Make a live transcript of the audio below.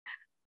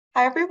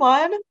Hi,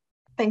 everyone.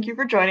 Thank you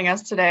for joining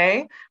us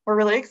today. We're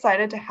really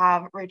excited to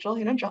have Rachael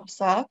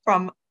Hinojosa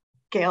from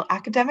Gale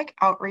Academic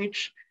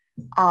Outreach.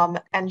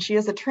 And she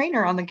is a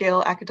trainer on the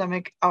Gale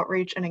Academic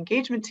Outreach and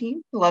Engagement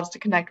team who loves to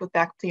connect with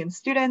faculty and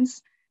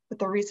students with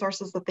the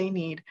resources that they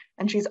need.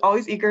 And she's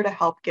always eager to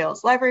help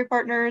Gale's library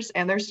partners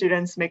and their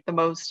students make the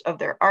most of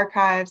their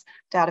archives,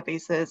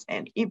 databases,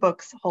 and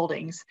ebooks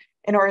holdings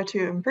in order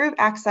to improve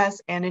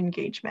access and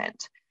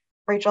engagement.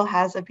 Rachael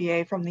has a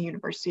BA from the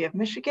University of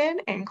Michigan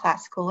in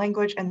classical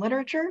language and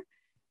literature,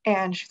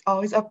 and she's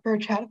always up for a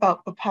chat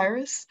about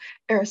papyrus,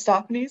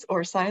 Aristophanes,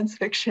 or science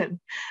fiction.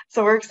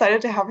 So we're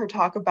excited to have her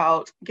talk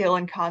about Gale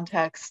in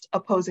Context,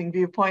 opposing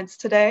viewpoints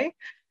today.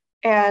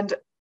 And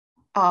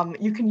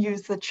you can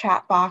use the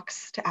chat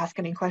box to ask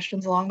any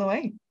questions along the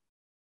way.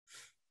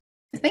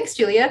 Thanks,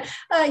 Julia.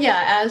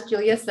 As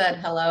Julia said,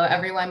 hello,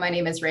 everyone. My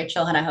name is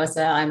Rachael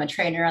Hinojosa. I'm a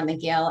trainer on the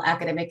Gale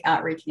Academic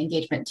Outreach and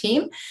Engagement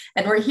team,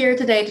 and we're here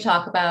today to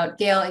talk about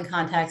Gale in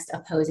Context,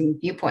 opposing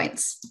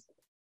viewpoints.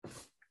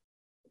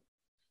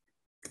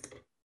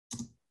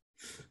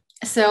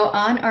 So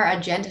on our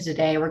agenda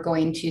today, we're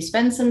going to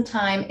spend some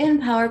time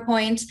in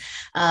PowerPoint,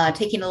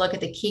 taking a look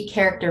at the key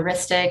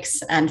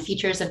characteristics and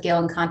features of Gale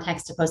in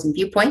Context, opposing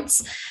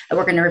viewpoints.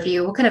 We're going to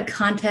review what kind of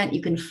content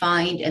you can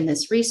find in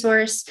this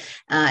resource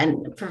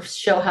and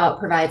show how it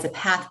provides a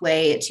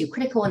pathway to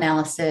critical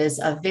analysis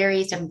of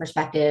various different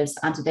perspectives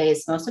on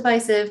today's most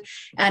divisive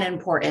and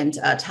important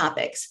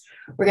topics.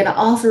 We're going to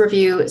also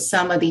review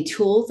some of the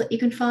tools that you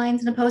can find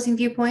in opposing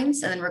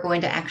viewpoints, and then we're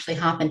going to actually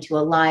hop into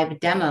a live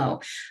demo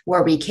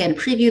where we can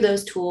preview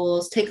those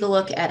tools, take a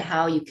look at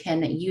how you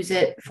can use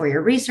it for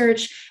your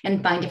research,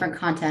 and find different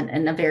content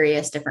in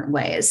various different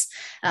ways.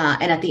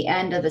 And at the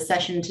end of the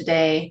session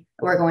today,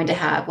 we're going to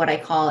have what I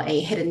call a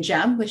hidden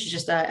gem, which is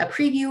just a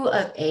preview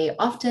of a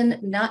often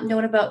not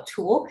known about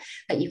tool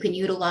that you can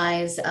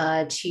utilize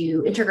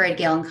to integrate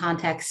Gale in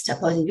Context,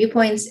 opposing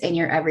viewpoints in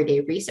your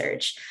everyday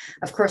research.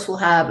 Of course, we'll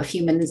have a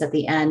few minutes at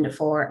the end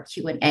for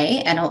Q&A,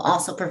 and I'll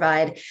also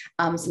provide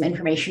some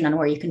information on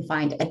where you can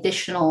find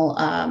additional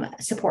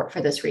support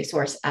for this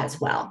resource as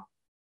well.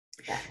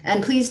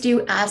 And please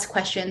do ask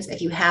questions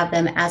if you have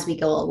them as we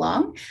go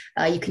along.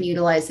 You can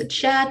utilize the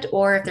chat,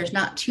 or if there's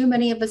not too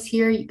many of us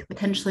here, you could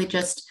potentially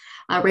just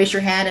raise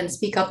your hand and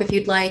speak up if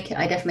you'd like.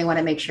 I definitely want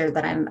to make sure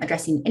that I'm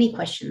addressing any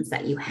questions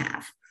that you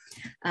have.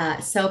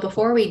 So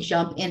before we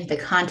jump into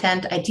the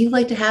content, I do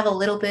like to have a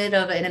little bit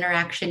of an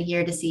interaction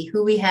here to see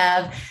who we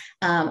have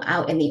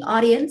out in the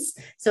audience.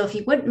 So if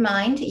you wouldn't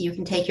mind, you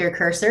can take your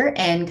cursor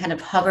and kind of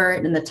hover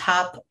in the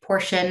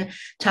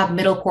top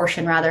middle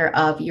portion rather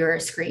of your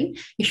screen.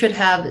 You should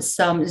have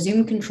some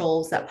Zoom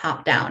controls that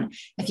pop down.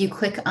 If you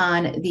click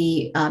on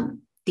the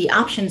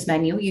options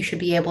menu, you should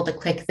be able to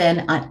click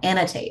then on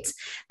annotate.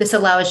 This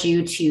allows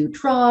you to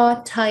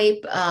draw,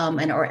 type,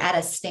 or add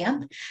a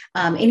stamp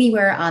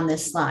anywhere on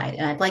this slide.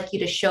 And I'd like you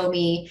to show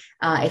me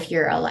if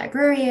you're a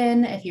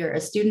librarian, if you're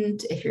a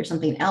student, if you're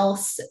something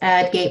else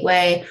at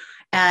Gateway,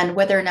 and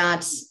whether or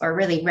not, or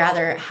really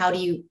rather, how do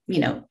you,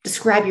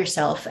 describe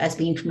yourself as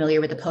being familiar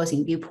with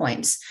opposing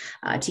viewpoints?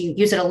 Do you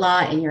use it a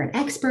lot and you're an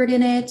expert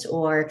in it,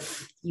 or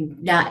you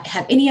not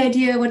have any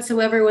idea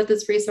whatsoever what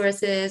this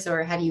resource is,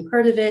 or have you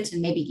heard of it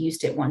and maybe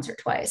used it once or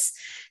twice?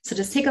 So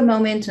just take a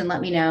moment and let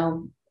me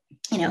know,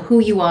 who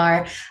you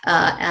are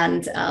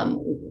and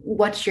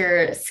what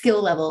your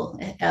skill level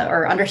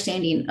or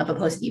understanding of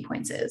opposing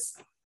viewpoints is.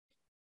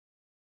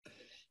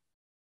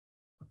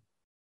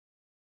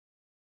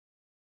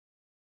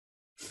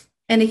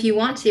 And if you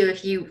want to,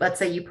 let's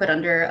say you put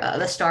under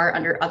the star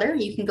under other,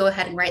 you can go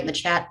ahead and write in the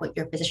chat what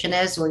your position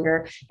is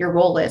or your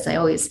role is. I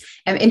always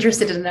am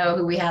interested to know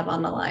who we have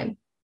on the line.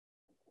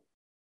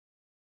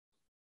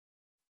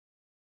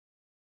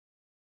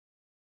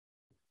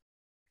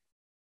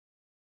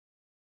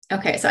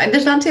 Okay, so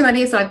there's not too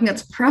many, so I think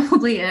that's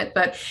probably it.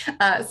 But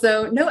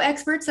so no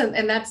experts,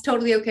 and that's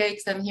totally okay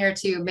because I'm here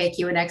to make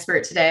you an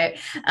expert today.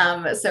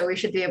 So we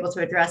should be able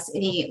to address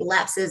any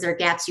lapses or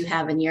gaps you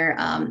have in your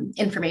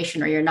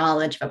information or your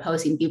knowledge of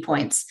opposing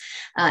viewpoints.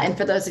 And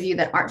for those of you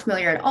that aren't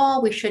familiar at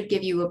all, we should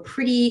give you a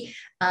pretty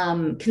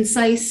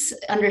concise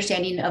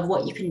understanding of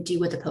what you can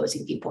do with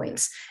opposing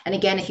viewpoints. And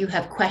again, if you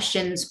have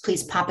questions,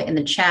 please pop it in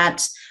the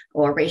chat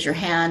or raise your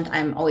hand.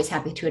 I'm always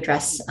happy to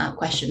address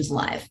questions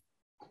live.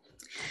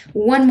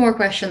 One more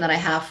question that I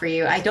have for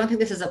you. I don't think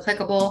this is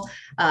applicable,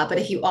 but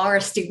if you are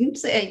a student,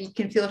 you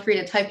can feel free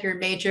to type your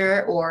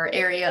major or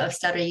area of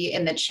study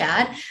in the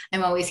chat.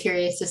 I'm always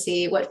curious to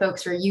see what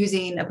folks are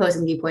using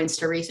opposing viewpoints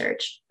to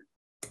research.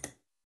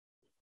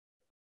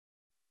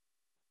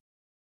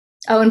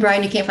 Oh, and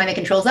Brian, you can't find the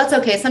controls. That's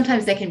okay.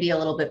 Sometimes they can be a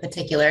little bit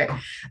particular.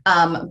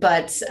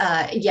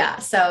 Yeah,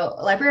 so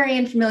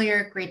librarian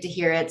familiar, great to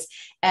hear it.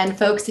 And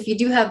folks, if you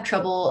do have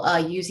trouble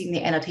using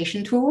the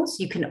annotation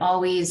tools, you can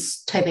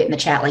always type it in the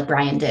chat like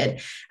Brian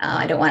did.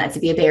 I don't want it to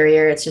be a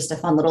barrier. It's just a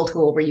fun little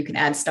tool where you can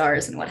add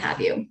stars and what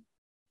have you.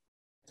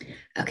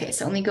 Okay,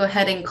 so let me go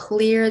ahead and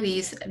clear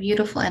these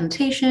beautiful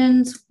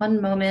annotations.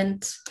 One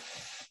moment.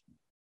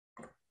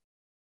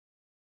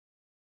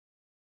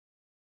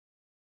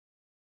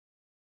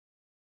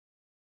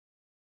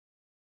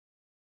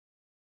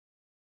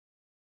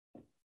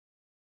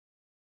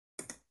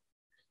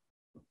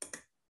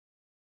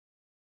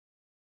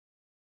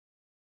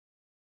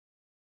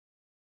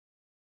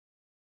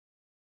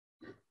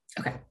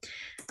 Okay.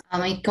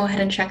 Let me go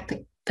ahead and check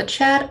the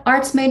chat.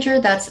 Arts major,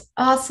 that's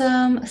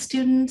awesome.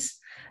 Students,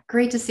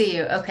 great to see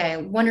you. Okay,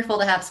 wonderful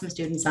to have some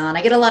students on.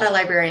 I get a lot of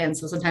librarians,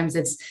 so sometimes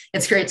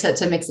it's great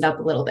to mix it up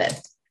a little bit.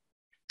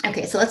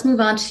 Okay, so let's move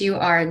on to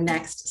our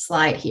next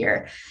slide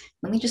here.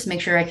 Let me just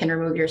make sure I can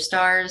remove your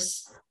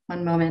stars.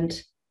 One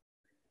moment.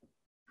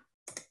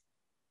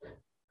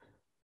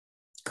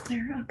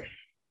 Clear, okay.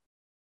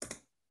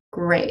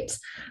 Great.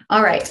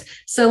 All right.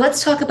 So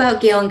let's talk about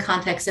Gale in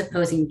Context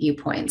Opposing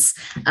Viewpoints.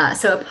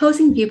 So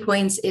Opposing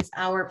Viewpoints is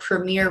our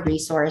premier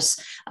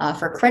resource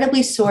for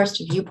credibly sourced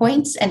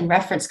viewpoints and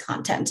reference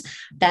content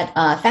that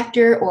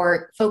factor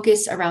or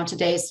focus around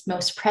today's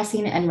most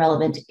pressing and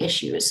relevant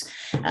issues.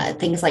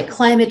 Things like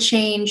climate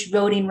change,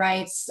 voting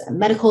rights,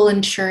 medical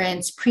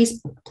insurance,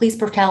 police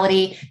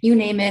brutality, you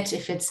name it.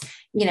 If it's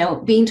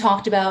being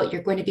talked about,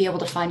 you're going to be able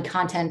to find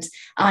content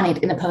on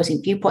it in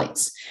Opposing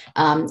Viewpoints.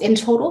 In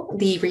total,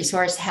 the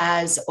resource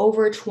has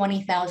over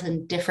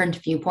 20,000 different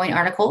viewpoint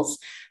articles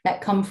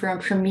that come from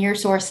premier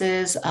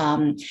sources,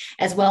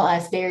 as well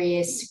as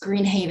various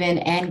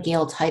Greenhaven and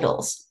Gale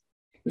titles.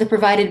 The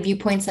provided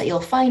viewpoints that you'll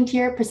find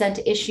here present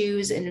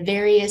issues in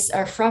various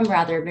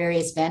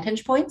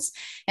vantage points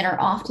and are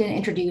often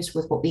introduced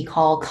with what we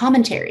call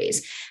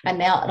commentaries. And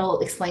now it'll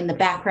explain the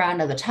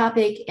background of the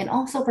topic and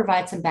also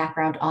provide some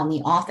background on the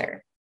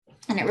author.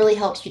 And it really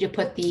helps you to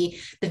put the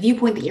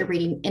viewpoint that you're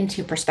reading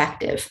into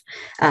perspective.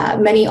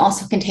 Many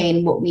also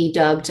contain what we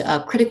dubbed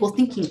critical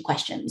thinking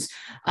questions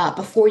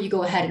before you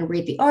go ahead and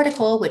read the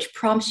article, which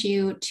prompts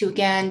you to,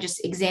 again,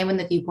 just examine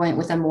the viewpoint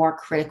with a more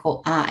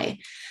critical eye.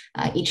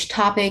 Each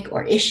topic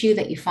or issue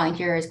that you find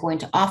here is going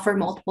to offer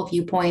multiple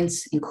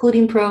viewpoints,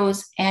 including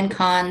pros and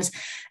cons,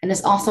 and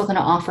is also going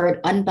to offer an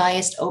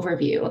unbiased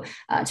overview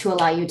to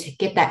allow you to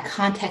get that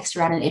context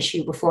around an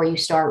issue before you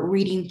start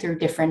reading through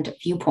different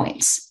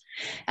viewpoints.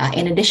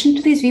 In addition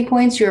to these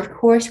viewpoints, you're of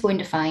course going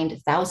to find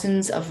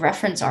thousands of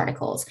reference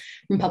articles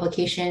from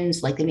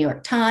publications like the New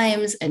York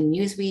Times and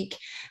Newsweek,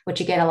 which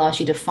again allows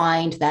you to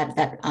find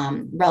that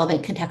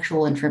relevant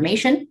contextual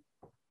information.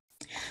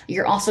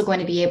 You're also going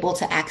to be able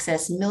to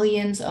access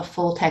millions of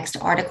full text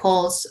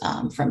articles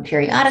from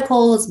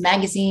periodicals,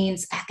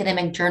 magazines,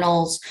 academic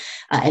journals,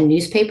 and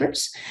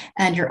newspapers.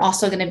 And you're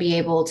also going to be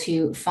able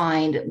to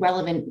find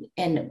relevant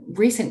and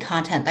recent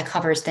content that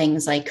covers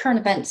things like current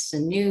events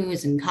and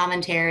news and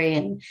commentary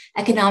and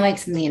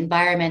economics and the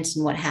environment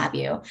and what have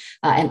you.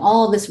 And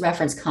all of this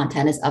reference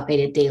content is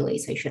updated daily.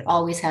 So you should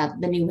always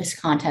have the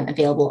newest content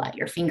available at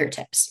your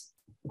fingertips.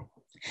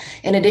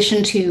 In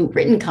addition to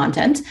written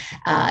content,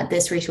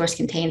 this resource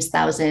contains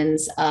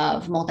thousands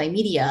of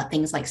multimedia,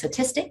 things like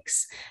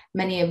statistics,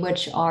 many of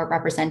which are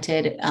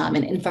represented in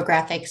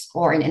infographics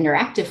or in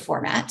interactive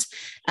format.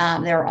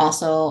 There are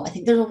also, I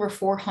think there's over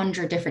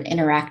 400 different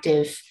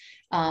interactive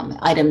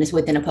items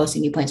within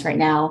Opposing Viewpoints right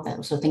now.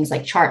 So things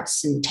like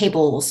charts and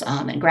tables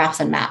and graphs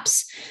and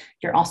maps.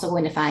 You're also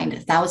going to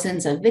find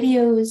thousands of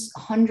videos,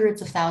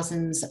 hundreds of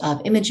thousands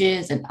of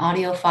images and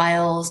audio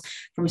files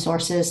from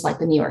sources like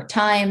the New York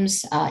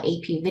Times,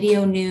 AP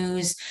Video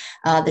News,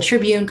 the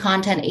Tribune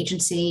Content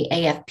Agency,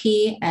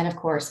 AFP, and of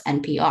course,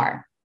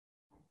 NPR.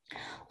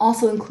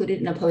 Also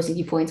included in Opposing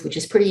Viewpoints, which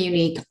is pretty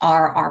unique,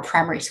 are our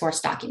primary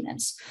source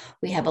documents.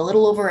 We have a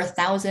little over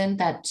 1,000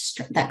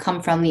 that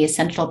come from the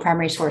Essential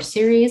Primary Source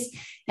series,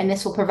 and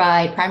this will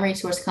provide primary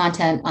source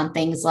content on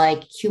things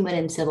like human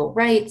and civil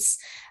rights,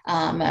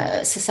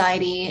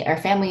 society or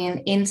family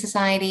in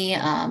society,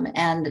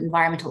 and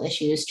environmental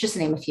issues, just to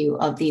name a few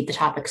of the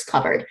topics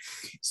covered.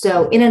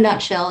 So in a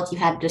nutshell, if you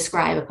had to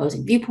describe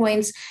Opposing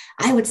Viewpoints,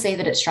 I would say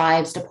that it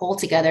strives to pull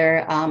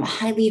together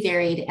highly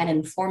varied and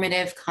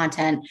informative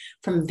content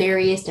from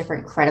various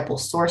different credible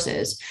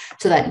sources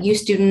so that you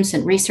students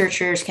and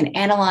researchers can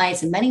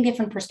analyze many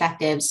different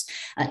perspectives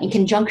in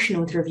conjunction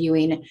with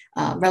reviewing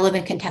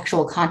relevant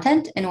contextual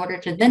content in order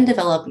to then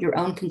develop your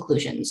own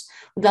conclusions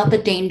without the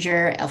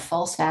danger of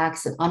false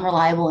facts and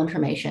unreliable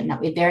information that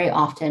we very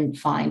often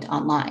find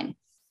online.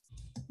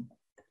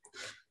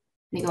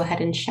 Let me go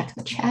ahead and check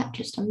the chat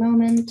just a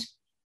moment.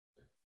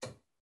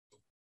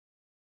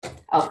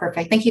 Oh,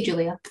 perfect. Thank you,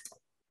 Julia.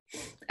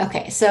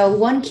 Okay, so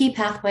one key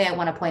pathway I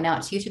want to point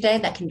out to you today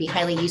that can be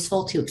highly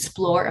useful to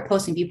explore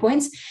Opposing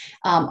Viewpoints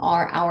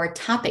are our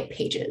topic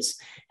pages.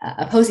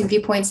 Opposing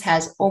Viewpoints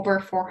has over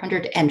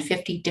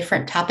 450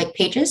 different topic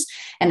pages,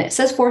 and it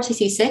says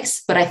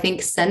 466, but I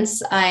think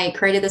since I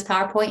created this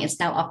PowerPoint, it's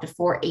now up to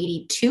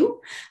 482,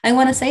 I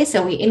want to say.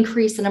 So we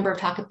increase the number of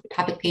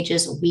topic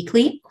pages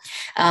weekly,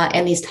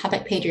 and these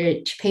topic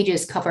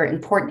pages cover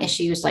important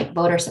issues like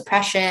voter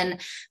suppression,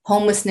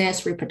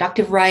 homelessness,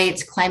 reproductive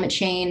rights, climate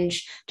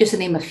change, just to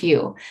name a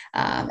few.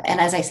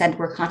 And as I said,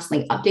 we're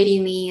constantly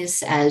updating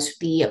these as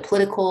the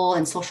political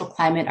and social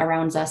climate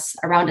around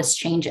us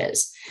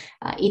changes.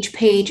 Each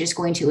page is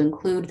going to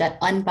include that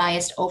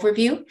unbiased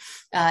overview,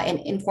 an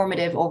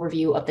informative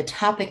overview of the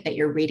topic that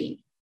you're reading.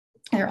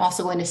 You're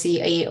also going to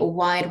see a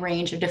wide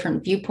range of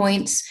different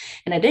viewpoints.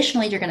 And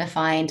additionally, you're going to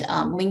find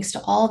links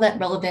to all that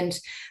relevant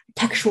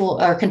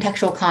textual or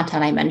contextual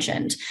content I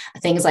mentioned,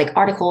 things like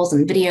articles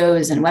and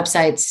videos and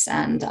websites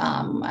and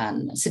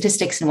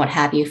statistics and what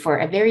have you, for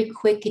a very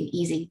quick and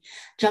easy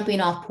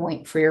jumping off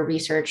point for your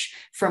research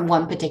from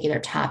one particular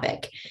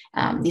topic.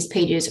 These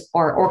pages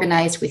are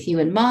organized with you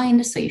in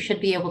mind, so you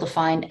should be able to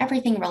find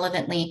everything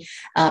relevant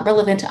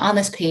on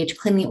this page,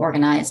 cleanly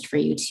organized for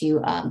you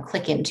to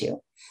click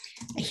into.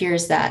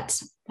 Here's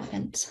that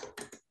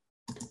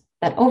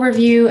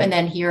overview, and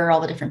then here are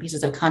all the different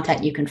pieces of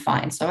content you can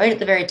find. So right at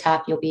the very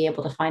top, you'll be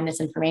able to find this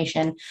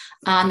information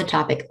on the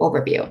topic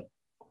overview.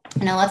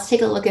 Now let's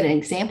take a look at an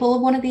example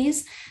of one of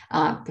these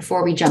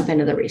before we jump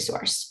into the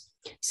resource.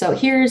 So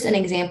here's an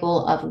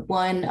example of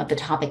one of the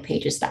topic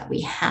pages that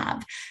we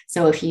have.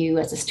 So if you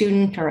as a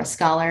student or a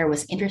scholar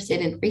was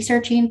interested in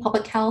researching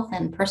public health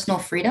and personal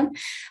freedom,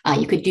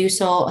 you could do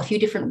so a few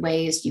different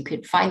ways. You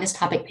could find this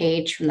topic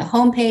page from the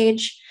home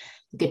page.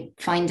 You could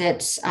find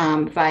it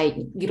by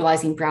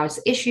utilizing browse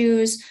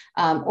issues,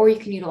 or you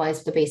can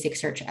utilize the basic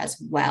search as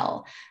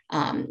well.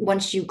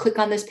 Once you click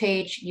on this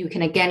page, you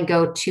can again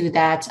go to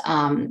that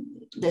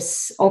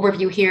this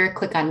overview here,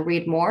 click on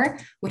read more,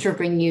 which will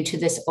bring you to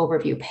this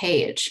overview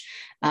page.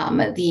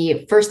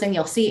 The first thing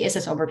you'll see is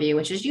this overview,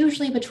 which is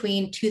usually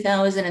between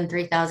 2,000 and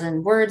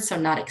 3,000 words, so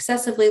not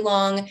excessively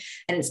long.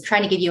 And it's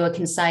trying to give you a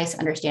concise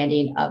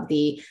understanding of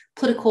the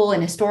political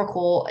and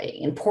historical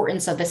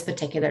importance of this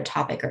particular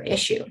topic or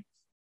issue.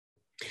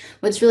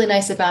 What's really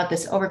nice about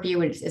this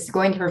overview is it's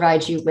going to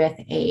provide you with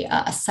a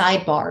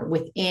sidebar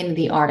within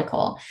the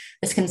article.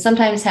 This can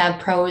sometimes have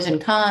pros and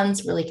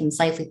cons really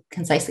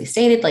concisely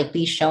stated, like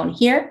these shown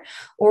here,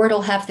 or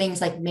it'll have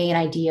things like main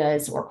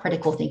ideas or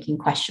critical thinking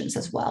questions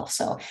as well.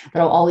 So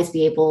that'll always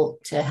be able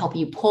to help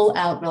you pull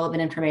out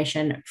relevant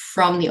information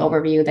from the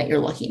overview that you're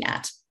looking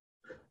at.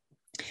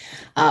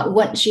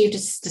 Once you've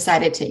just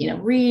decided to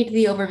read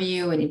the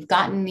overview and you've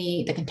gotten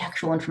the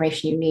contextual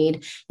information you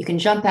need, you can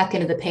jump back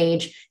into the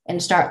page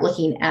and start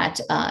looking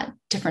at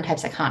different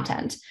types of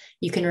content.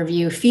 You can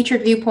review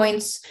featured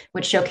viewpoints,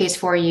 which showcase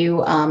for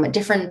you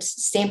different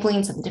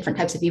samplings of the different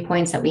types of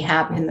viewpoints that we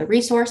have in the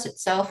resource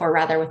itself, or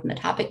rather within the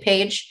topic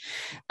page.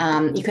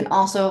 You can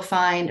also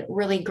find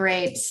really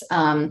great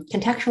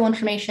contextual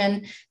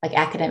information like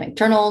academic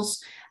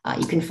journals.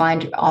 You can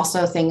find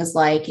also things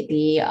like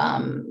the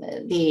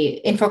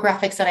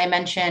infographics that I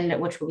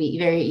mentioned, which will be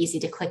very easy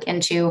to click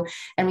into.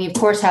 And we, of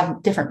course,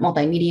 have different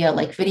multimedia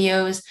like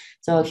videos.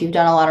 So if you've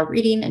done a lot of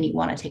reading and you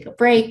want to take a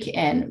break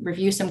and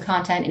review some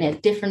content in a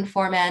different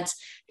format,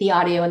 the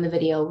audio and the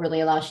video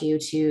really allows you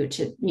to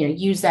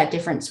use that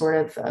different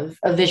sort of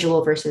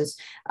visual versus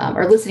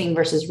or listening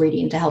versus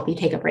reading to help you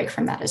take a break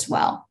from that as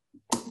well.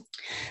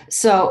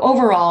 So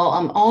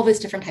overall, all these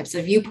different types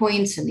of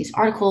viewpoints and these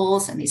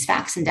articles and these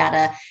facts and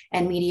data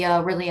and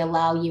media really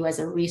allow you as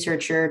a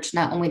researcher to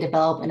not only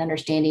develop an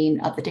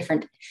understanding of the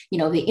different,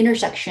 the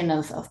intersection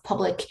of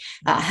public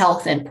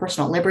health and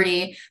personal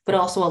liberty, but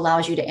also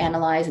allows you to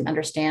analyze and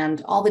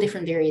understand all the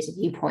different various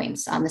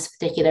viewpoints on this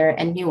particular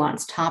and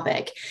nuanced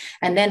topic,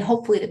 and then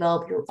hopefully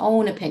develop your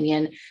own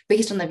opinion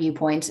based on the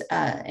viewpoint,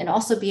 and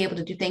also be able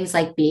to do things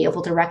like be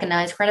able to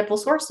recognize credible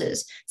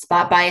sources,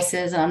 spot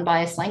biases and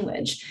unbiased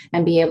language,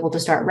 and be able to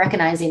start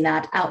recognizing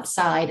that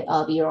outside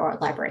of your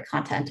library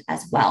content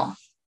as well.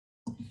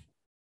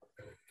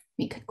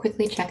 We could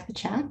quickly check the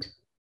chat.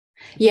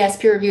 Yes,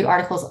 peer-reviewed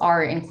articles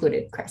are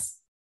included, Chris.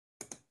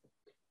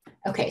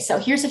 Okay, so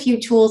here's a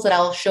few tools that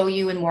I'll show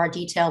you in more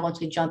detail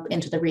once we jump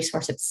into the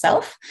resource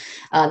itself.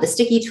 The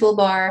sticky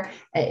toolbar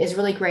is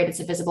really great. It's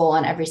visible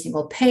on every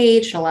single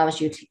page. It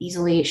allows you to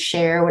easily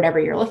share whatever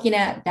you're looking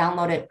at,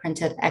 download it,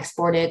 print it,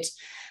 export it.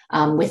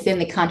 Within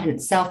the content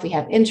itself, we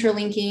have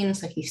interlinking.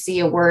 So if you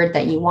see a word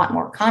that you want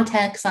more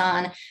context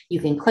on,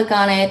 you can click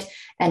on it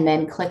and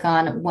then click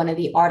on one of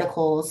the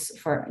articles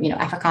for,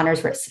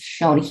 Afrikaners, where it's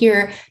shown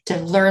here, to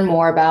learn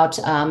more about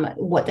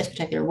what this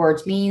particular word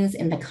means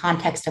in the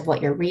context of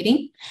what you're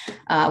reading.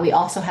 We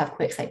also have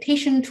quick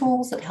citation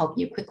tools that help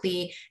you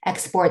quickly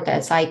export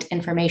that site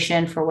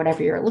information for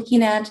whatever you're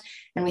looking at.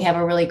 And we have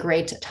a really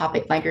great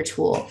topic finder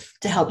tool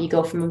to help you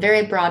go from a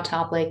very broad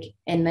topic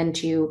and then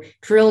to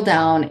drill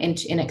down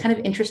in a kind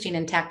of interesting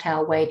and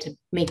tactile way to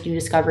make new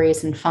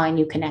discoveries and find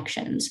new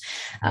connections.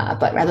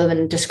 But rather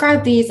than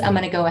describe these, I'm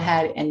going to go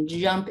ahead and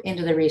jump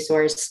into the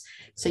resource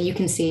so you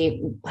can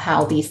see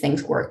how these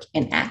things work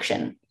in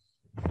action.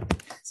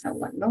 So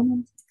one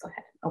moment, go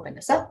ahead and open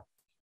this up.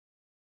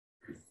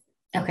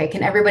 Okay,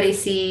 can everybody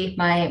see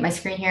my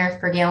screen here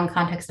for Gale In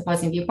Context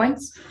Opposing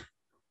Viewpoints?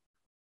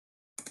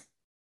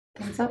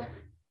 Thumbs up.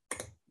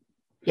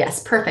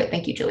 Yes, perfect.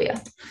 Thank you, Julia.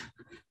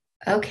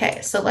 Okay,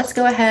 so let's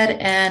go ahead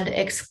and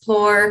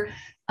explore,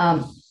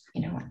 one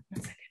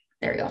second.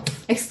 There we go.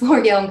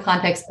 Explore Gale In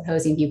Context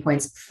Opposing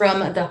Viewpoints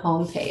from the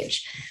home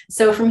page.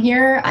 So from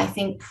here, I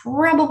think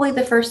probably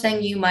the first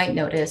thing you might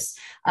notice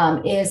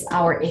is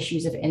our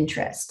issues of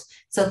interest.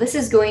 So this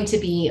is going to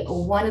be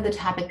one of the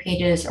topic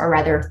pages, or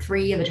rather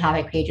 3 of the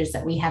topic pages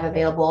that we have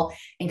available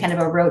in kind of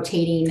a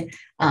rotating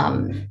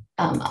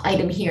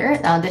item here.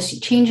 This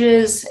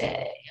changes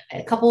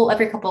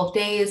every couple of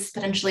days,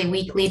 potentially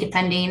weekly,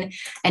 depending,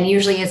 and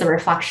usually is a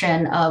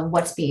reflection of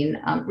what's being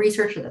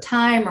researched at the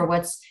time or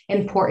what's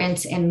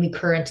important in the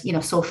current,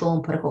 social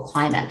and political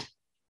climate.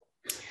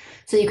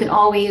 So you can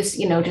always,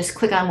 just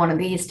click on one of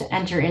these to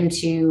enter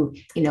into,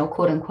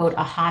 quote unquote,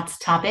 a hot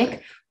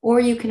topic, or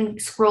you can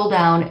scroll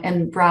down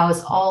and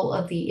browse all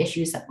of the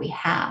issues that we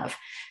have.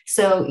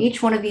 So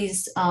each one of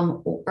these,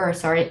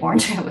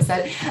 orange, I was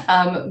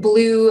said,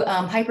 blue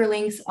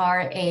hyperlinks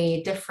are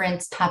a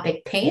different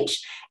topic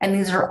page. And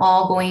these are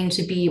all going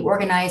to be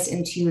organized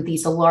into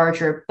these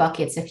larger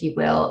buckets, if you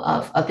will,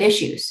 of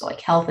issues. So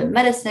like health and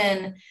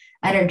medicine,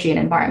 energy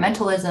and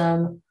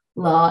environmentalism,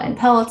 law and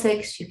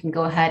politics. You can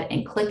go ahead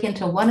and click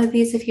into one of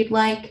these if you'd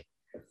like,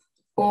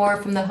 or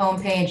from the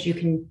home page, you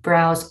can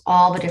browse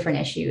all the different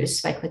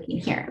issues by clicking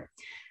here.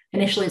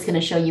 Initially, it's going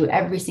to show you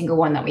every single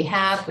one that we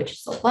have, which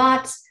is a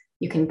lot.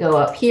 You can go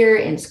up here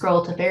and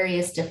scroll to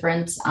various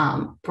different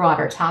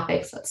broader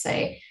topics, let's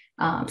say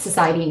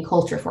society and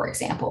culture, for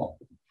example.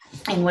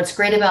 And what's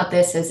great about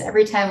this is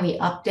every time we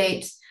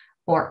update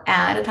or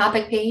add a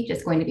topic page,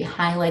 it's going to be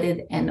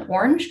highlighted in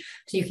orange.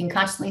 So you can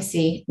constantly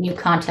see new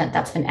content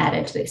that's been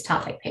added to these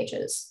topic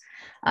pages.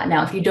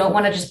 Now, if you don't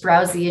want to just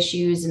browse the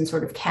issues and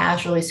sort of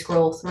casually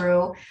scroll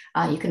through,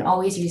 you can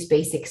always use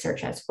basic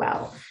search as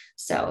well.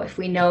 So if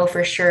we know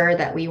for sure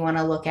that we want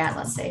to look at,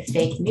 let's say,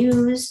 fake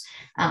news,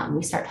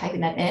 we start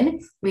typing that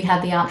in, we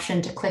have the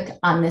option to click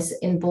on this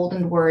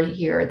emboldened word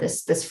here,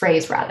 this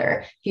phrase rather.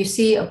 If you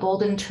see a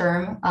boldened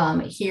term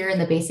here in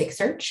the basic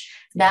search,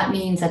 that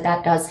means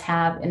that does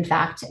have, in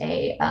fact,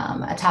 a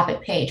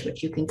topic page,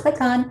 which you can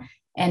click on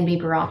and be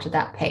brought to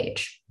that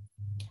page.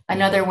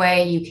 Another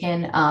way you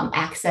can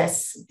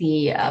access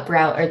the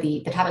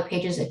the topic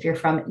pages, if you're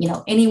from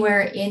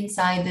anywhere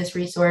inside this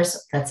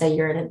resource, let's say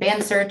you're in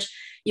advanced search,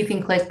 you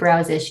can click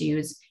browse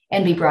issues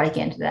and be brought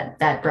again to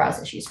that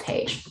browse issues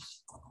page.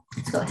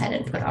 Let's go ahead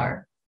and put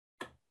our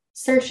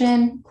search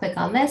in, click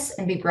on this,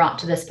 and be brought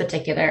to this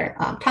particular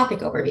topic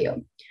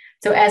overview.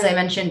 So as I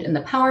mentioned in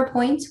the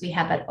PowerPoint, we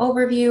have that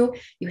overview.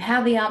 You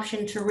have the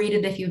option to read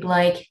it if you'd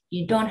like.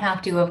 You don't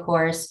have to, of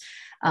course.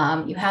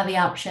 You have the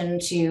option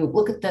to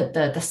look at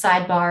the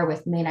sidebar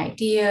with main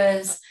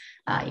ideas.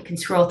 You can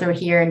scroll through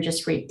here and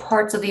just read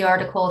parts of the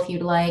article if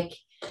you'd like.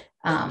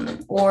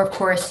 Or of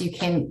course, you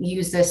can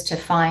use this to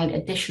find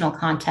additional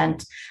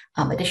content,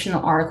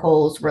 additional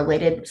articles,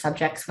 related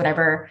subjects,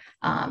 whatever,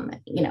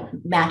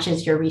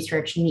 matches your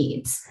research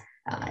needs.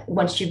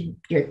 Once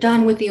you're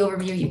done with the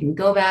overview, you can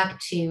go back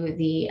to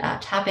the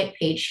topic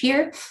page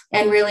here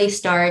and really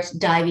start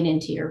diving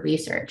into your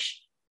research.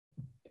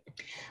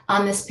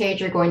 On this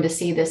page, you're going to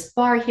see this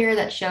bar here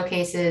that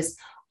showcases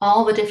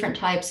all the different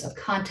types of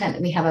content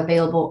that we have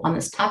available on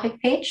this topic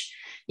page.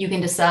 You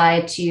can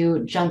decide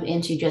to jump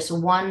into just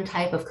one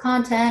type of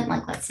content,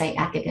 like let's say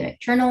academic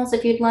journals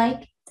if you'd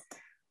like.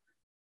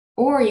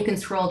 Or you can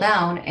scroll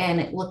down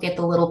and look at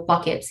the little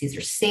buckets. These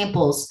are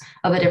samples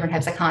of the different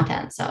types of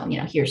content. So,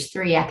 here's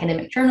 3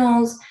 academic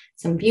journals,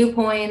 some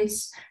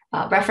viewpoints,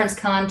 reference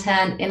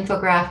content,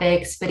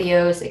 infographics,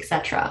 videos,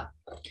 etc.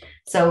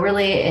 So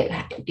really,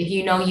 if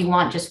you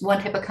want just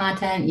one type of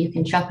content, you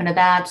can jump into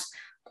that,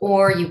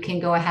 or you can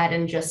go ahead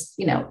and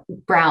just,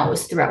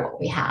 browse throughout what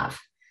we have.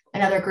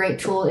 Another great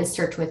tool is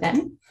search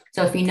within.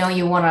 So if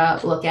you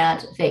want to look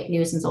at fake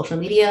news and social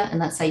media,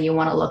 and let's say you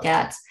want to look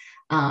at,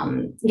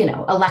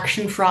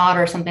 election fraud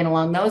or something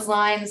along those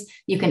lines,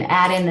 you can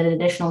add in an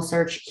additional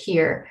search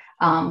here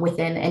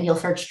within, and you'll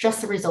search just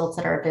the results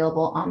that are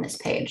available on this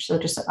page. So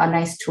just a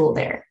nice tool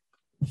there.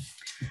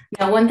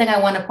 Now, one thing I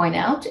want to point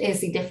out is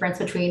the difference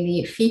between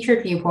the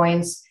featured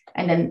viewpoints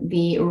and then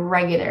the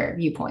regular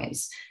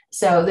viewpoints.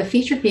 So the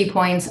featured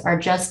viewpoints are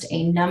just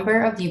a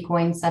number of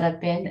viewpoints that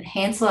have been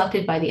hand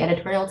selected by the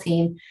editorial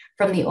team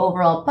from the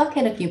overall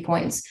bucket of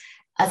viewpoints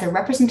as a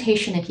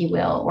representation, if you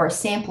will, or a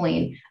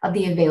sampling of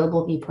the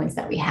available viewpoints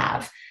that we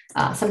have.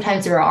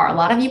 Sometimes there are a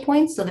lot of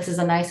viewpoints, so this is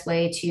a nice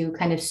way to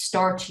kind of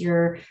start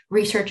your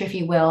research, if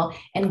you will,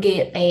 and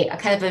get a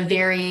kind of a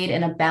varied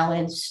and a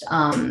balanced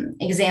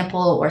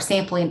example or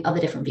sampling of the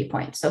different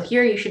viewpoints. So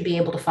here you should be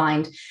able to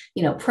find,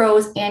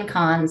 pros and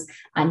cons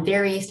on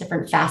various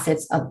different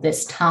facets of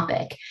this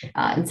topic,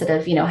 instead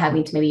of,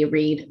 having to maybe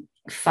read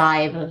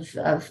 5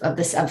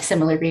 of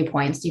similar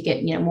viewpoints. You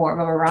get, more of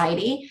a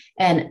variety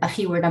and a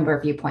fewer number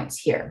of viewpoints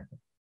here.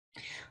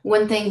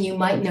 One thing you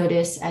might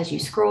notice as you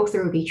scroll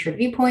through featured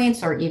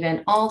viewpoints or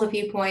even all the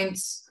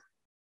viewpoints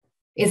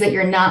is that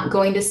you're not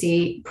going to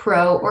see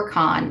pro or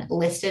con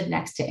listed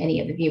next to any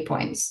of the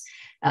viewpoints.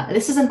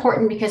 This is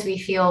important because we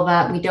feel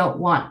that we don't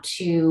want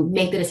to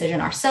make the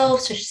decision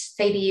ourselves to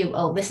say to you,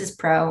 oh, this is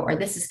pro or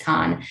this is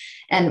con.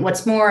 And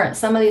what's more,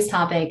 some of these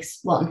topics,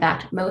 well, in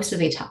fact, most of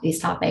these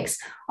topics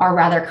are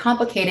rather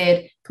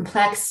complicated,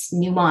 complex,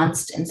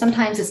 nuanced, and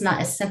sometimes it's not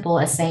as simple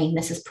as saying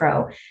this is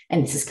pro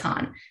and this is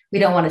con. We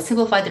don't want to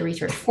simplify the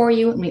research for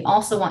you. And we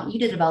also want you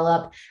to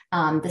develop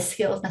the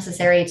skills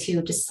necessary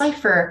to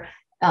decipher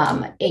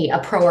a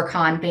pro or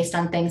con based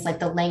on things like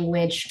the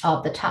language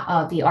of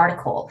the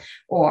article,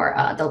 or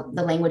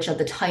the language of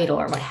the title,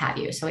 or what have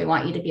you. So we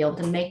want you to be able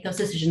to make those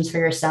decisions for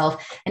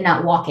yourself and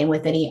not walk in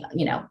with any,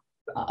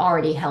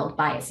 already held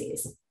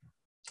biases.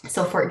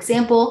 So for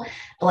example,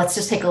 let's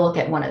just take a look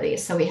at one of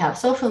these. So we have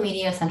social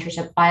media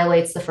censorship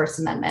violates the First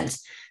Amendment.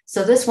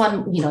 So this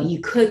one,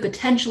 you could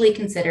potentially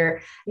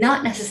consider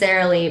not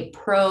necessarily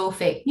pro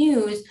fake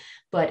news,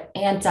 but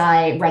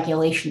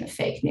anti-regulation of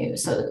fake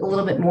news. So a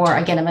little bit more,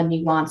 again, of a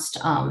nuanced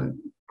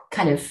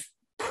kind of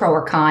pro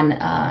or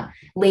con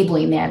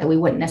labeling there that we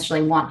wouldn't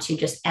necessarily want to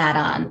just add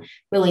on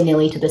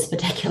willy-nilly to this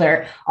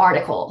particular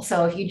article.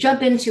 So if you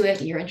jump into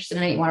it, you're interested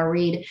in it, you want to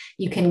read,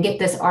 you can get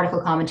this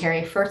article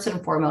commentary first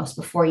and foremost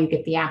before you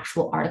get the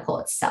actual article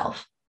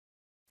itself.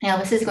 Now,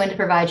 this is going to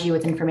provide you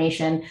with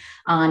information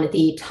on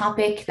the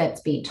topic that's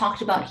being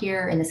talked about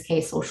here, in this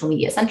case, social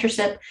media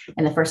censorship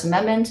and the First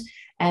Amendment.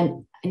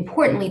 And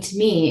importantly to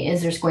me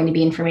is there's going to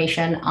be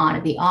information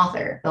on the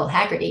author, Bill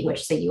Hagerty,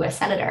 which is a U.S.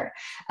 Senator.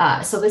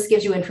 So this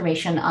gives you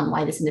information on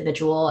why this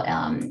individual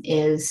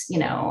is,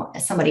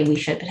 somebody we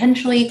should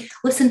potentially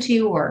listen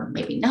to or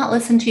maybe not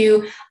listen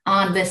to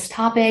on this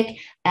topic.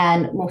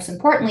 And most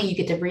importantly, you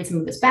get to read some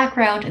of his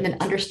background and then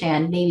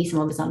understand maybe some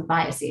of his own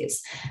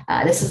biases.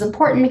 This is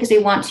important because they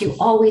want to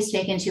always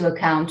take into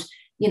account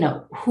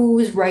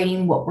who's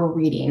writing what we're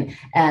reading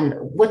and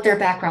what their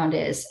background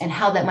is and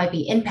how that might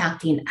be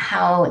impacting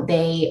how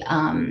they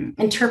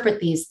interpret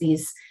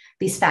these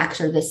facts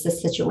or this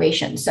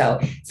situation.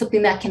 So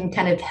something that can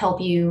kind of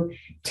help you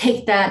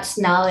take that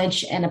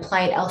knowledge and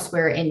apply it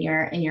elsewhere in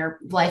your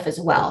life as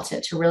well,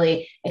 to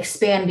really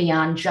expand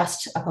beyond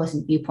just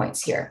opposing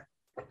viewpoints here.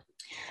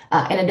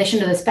 In addition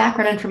to this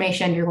background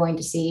information, you're going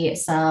to see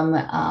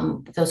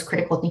some those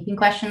critical thinking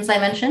questions I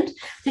mentioned.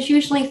 There's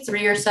usually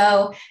 3 or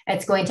so.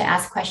 It's going to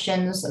ask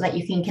questions that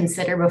you can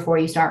consider before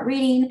you start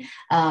reading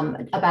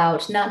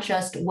about not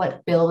just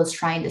what Bill is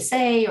trying to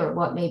say or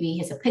what maybe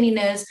his opinion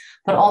is,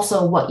 but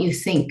also what you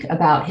think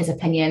about his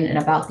opinion and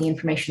about the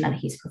information that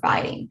he's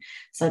providing.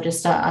 So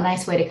just a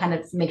nice way to kind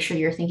of make sure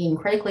you're thinking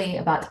critically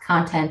about the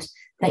content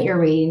that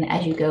you're reading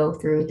as you go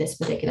through this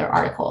particular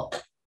article.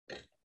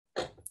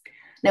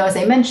 Now, as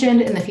I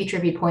mentioned, in the future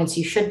viewpoints,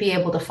 you should be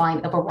able to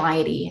find a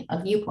variety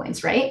of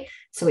viewpoints, right?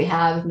 So we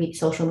have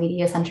social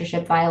media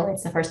censorship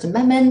violates the First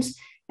Amendment.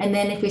 And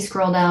then if we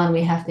scroll down,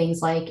 we have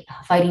things like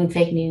fighting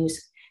fake news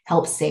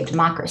helps save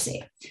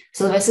democracy.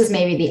 So this is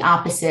maybe the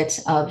opposite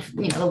of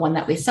the one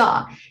that we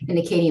saw,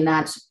 indicating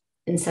that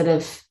instead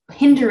of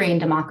hindering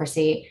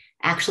democracy,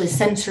 actually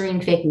censoring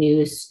fake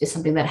news is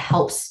something that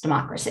helps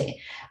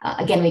democracy.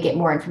 Again, we get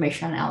more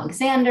information on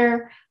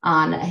Alexander,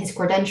 on his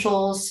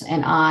credentials,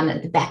 and on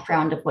the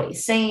background of what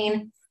he's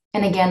saying.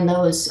 And again,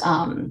 those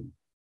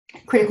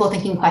critical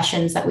thinking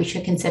questions that we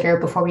should consider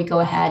before we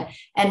go ahead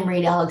and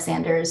read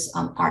Alexander's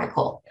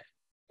article.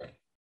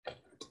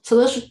 So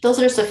those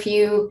are just a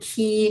few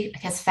key,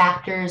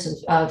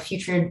 factors of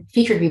featured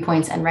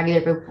viewpoints and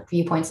regular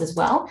viewpoints as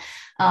well.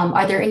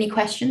 Are there any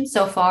questions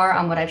so far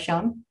on what I've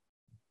shown?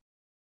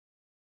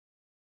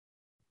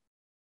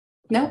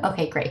 No?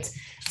 Okay, great.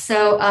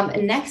 So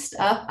next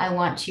up, I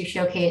want to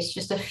showcase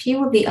just a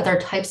few of the other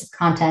types of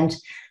content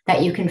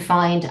that you can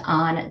find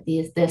on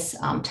this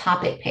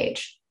topic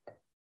page.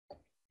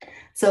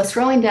 So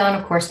scrolling down,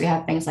 of course, we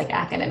have things like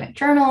academic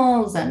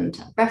journals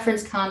and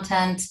reference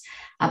content.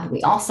 But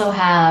we also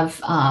have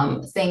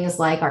things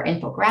like our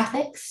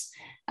infographics.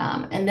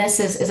 And this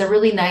is a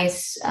really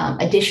nice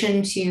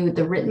addition to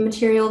the written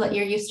material that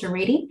you're used to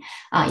reading.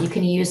 You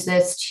can use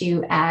this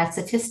to add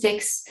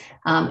statistics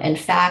and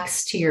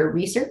facts to your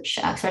research,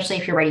 especially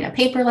if you're writing a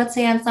paper, let's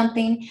say, on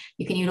something.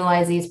 You can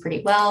utilize these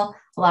pretty well.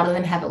 A lot of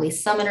them have at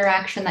least some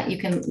interaction that you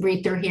can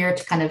read through here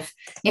to kind of,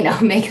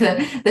 make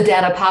the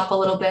data pop a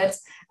little bit.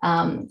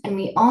 And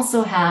we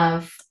also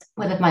have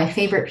one of my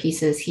favorite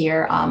pieces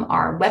here,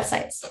 are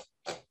websites.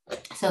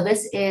 So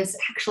this is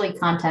actually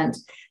content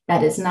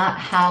that is not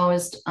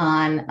housed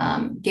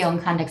on Gale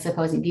In Context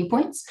opposing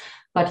viewpoints,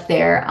 but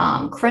they're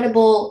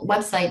credible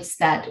websites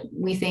that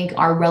we think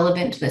are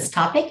relevant to this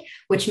topic,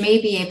 which may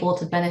be able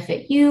to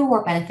benefit you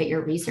or benefit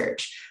your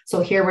research.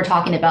 So here we're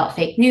talking about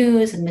fake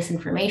news and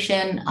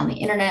misinformation on the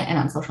internet and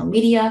on social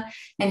media.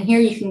 And here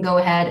you can go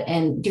ahead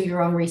and do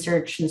your own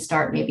research and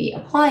start maybe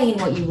applying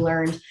what you've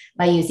learned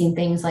by using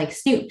things like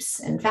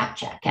Snoops and Fact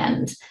Check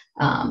and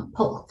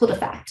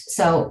PolitiFact.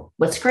 So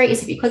what's great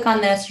is if you click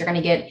on this, you're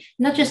going to get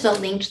not just a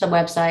link to the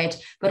website,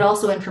 but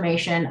also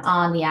information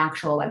on the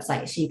actual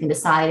website. So you can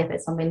decide if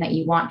it's something that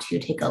you want to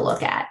take a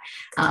look at.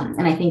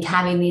 And I think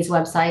having these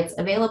websites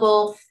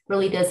available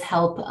really does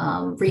help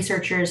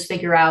researchers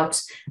figure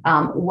out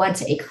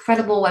what a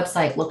credible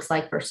website looks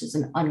like versus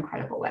an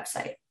uncredible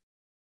website.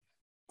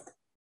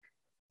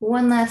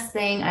 One last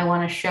thing I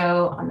want to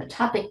show on the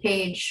topic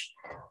page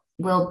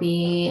will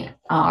be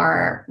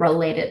our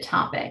related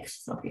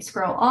topics. So if you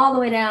scroll all the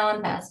way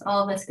down past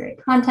all this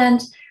great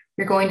content,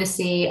 you're going to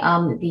see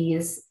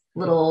these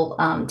little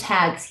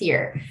tags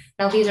here.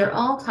 Now, these are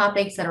all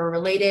topics that are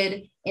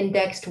related,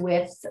 indexed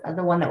with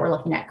the one that we're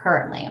looking at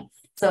currently.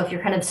 So if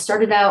you're kind of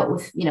started out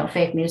with,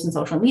 fake news and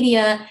social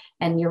media,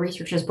 and your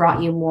research has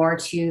brought you more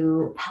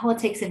to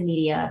politics and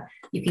media,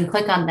 you can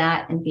click on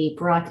that and be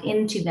brought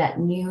into that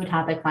new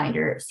topic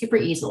finder super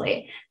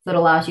easily. So it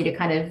allows you to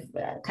kind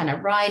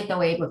of ride the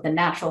wave with the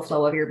natural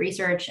flow of your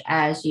research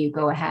as you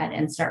go ahead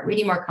and start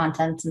reading more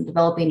content and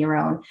developing your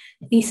own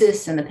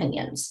thesis and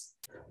opinions.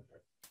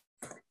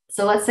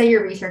 So let's say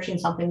you're researching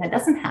something that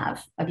doesn't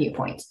have a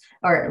viewpoint,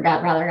 or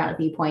rather not a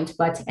viewpoint,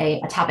 but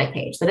a topic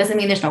page. That doesn't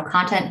mean there's no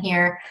content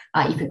here.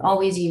 You can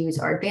always use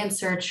our advanced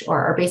search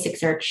or our basic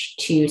search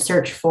to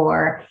search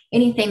for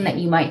anything that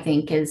you might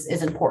think is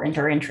important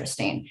or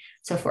interesting.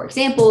 So for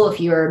example, if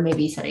you're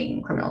maybe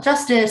studying criminal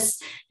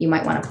justice, you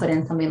might want to put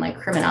in something like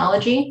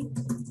criminology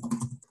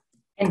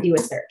and do a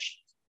search.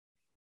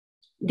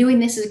 Doing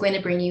this is going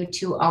to bring you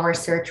to our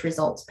search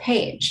results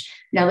page.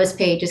 Now, this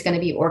page is going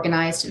to be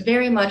organized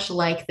very much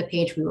like the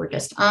page we were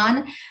just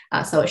on.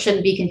 So it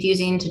shouldn't be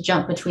confusing to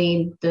jump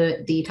between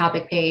the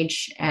topic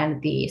page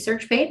and the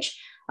search page.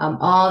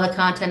 All the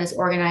content is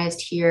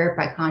organized here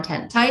by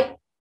content type.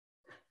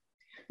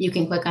 You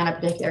can click on a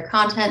particular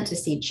content to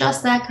see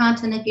just that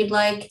content if you'd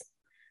like.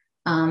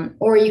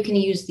 Or you can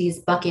use these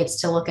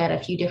buckets to look at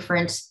a few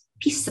different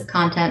pieces of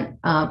content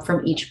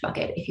from each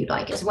bucket if you'd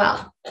like as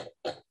well.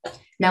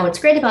 Now, what's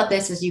great about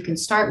this is you can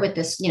start with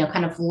this,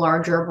 kind of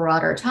larger,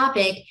 broader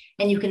topic,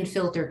 and you can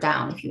filter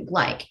down if you'd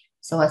like.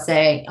 So let's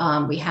say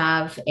we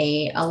have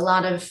a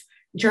lot of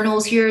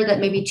journals here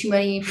that may be too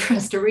many for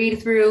us to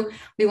read through.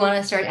 We want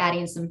to start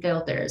adding some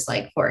filters.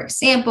 Like, for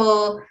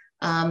example,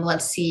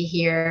 let's see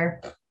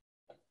here.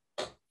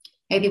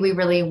 Maybe we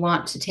really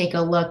want to take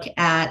a look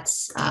at,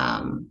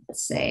 let's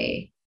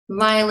say,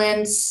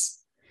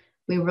 violence.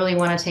 We really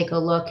want to take a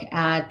look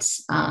at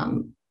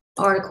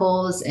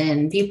articles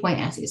in Viewpoint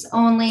essays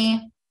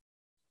only.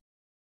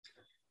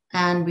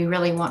 And we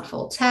really want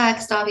full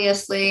text,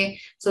 obviously.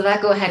 So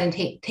that go ahead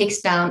and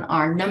takes down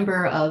our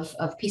number of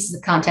pieces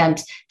of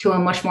content to a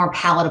much more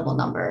palatable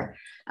number.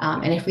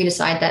 And if we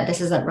decide that this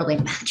isn't really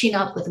matching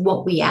up with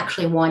what we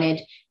actually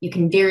wanted, you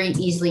can very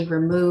easily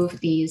remove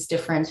these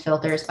different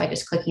filters by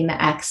just clicking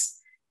the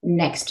X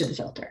next to the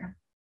filter.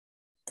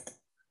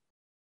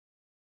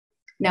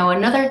 Now,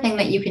 another thing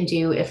that you can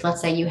do if, let's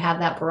say, you have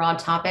that broad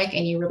topic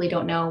and you really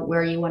don't know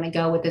where you want to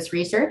go with this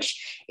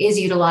research is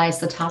utilize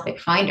the topic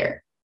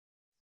finder.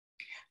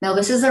 Now,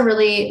 this is a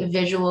really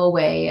visual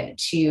way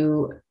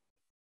to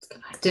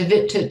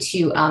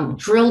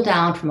drill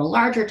down from a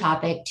larger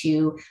topic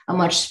to a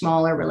much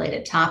smaller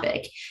related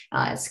topic.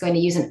 It's going to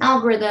use an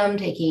algorithm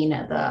taking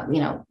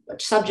the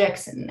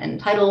subjects and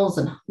titles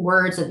and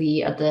words of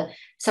the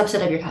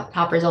subset of your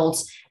top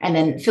results, and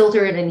then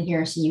filter it in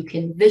here so you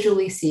can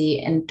visually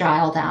see and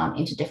dial down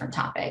into different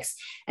topics.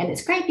 And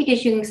it's great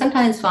because you can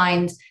sometimes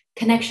find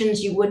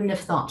connections you wouldn't have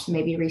thought to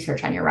maybe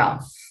research on your own.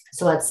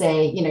 So let's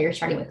say you're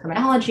starting with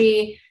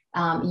criminology,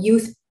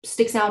 youth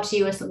sticks out to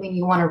you as something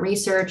you want to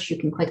research, you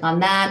can click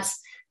on that.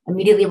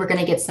 Immediately, we're going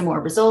to get some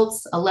more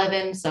results,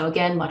 11. So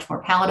again, much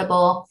more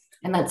palatable.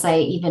 And let's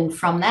say even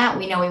from that,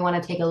 we know we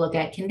want to take a look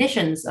at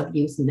conditions of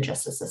youth in the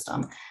justice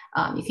system.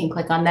 You can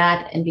click on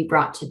that and be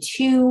brought to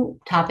two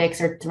topics,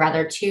 or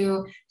rather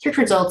two search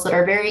results that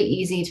are very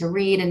easy to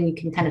read, and you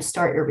can kind of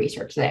start your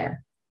research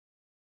there.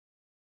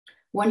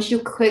 Once you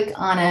click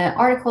on an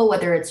article,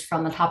 whether it's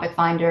from the topic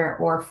finder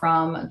or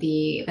from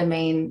the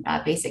main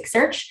basic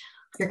search,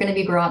 you're going to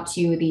be brought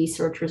to the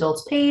search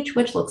results page,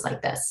 which looks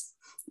like this.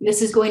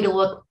 This is going to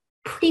look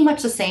pretty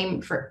much the same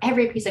for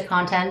every piece of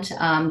content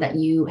that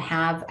you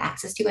have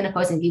access to in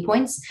opposing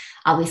viewpoints.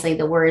 Obviously,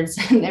 the words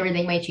and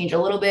everything may change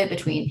a little bit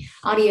between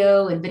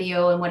audio and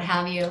video and what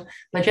have you.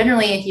 But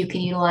generally, if you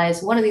can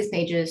utilize one of these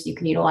pages, you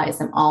can utilize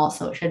them all.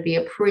 So it should be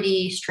a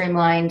pretty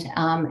streamlined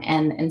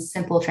and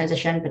simple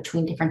transition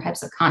between different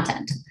types of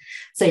content.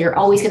 So you're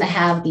always going to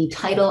have the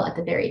title at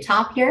the very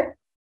top here,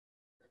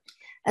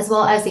 as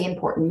well as the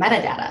important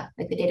metadata,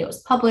 like the date it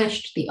was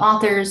published, the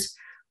authors,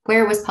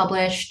 where it was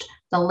published,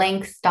 the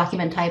length,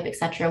 document type,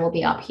 etc., will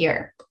be up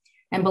here.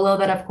 And below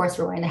that, of course,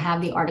 we're going to have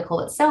the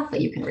article itself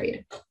that you can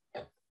read.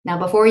 Now,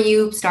 before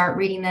you start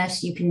reading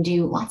this, you can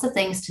do lots of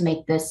things to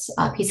make this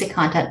piece of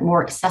content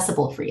more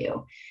accessible for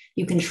you.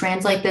 You can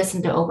translate this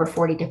into over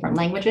 40 different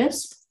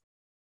languages.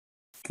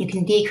 You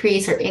can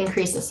decrease or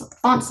increase the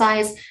font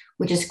size,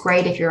 which is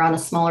great if you're on a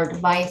smaller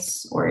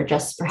device, or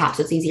just perhaps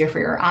it's easier for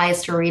your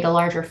eyes to read a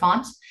larger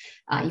font.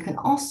 You can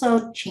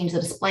also change the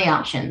display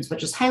options,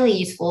 which is highly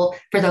useful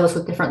for those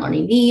with different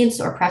learning needs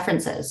or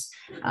preferences.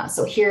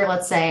 So here,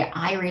 let's say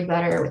I read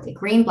better with a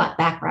green black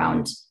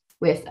background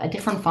with a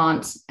different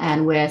font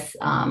and with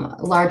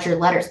larger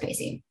letter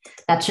spacing.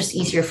 That's just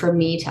easier for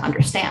me to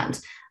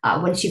understand.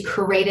 Once you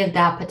created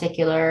that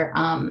particular,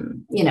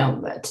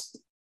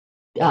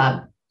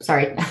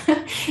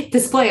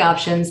 display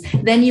options,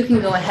 then you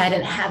can go ahead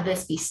and have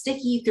this be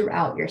sticky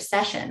throughout your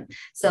session.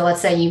 So let's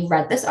say you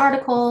read this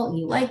article,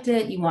 you liked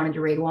it, you wanted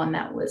to read one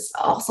that was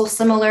also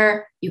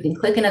similar, you can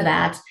click into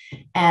that,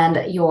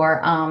 and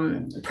your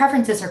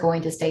preferences are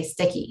going to stay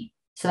sticky.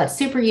 So that's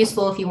super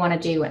useful if you want to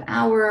do an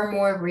hour or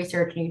more of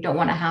research and you don't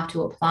want to have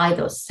to apply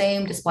those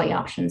same display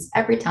options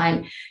every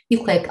time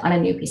you click on a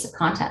new piece of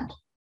content.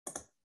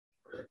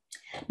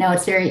 Now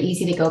it's very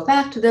easy to go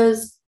back to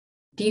those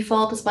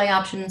default display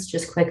options.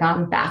 Just click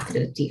on back to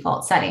the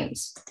default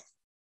settings.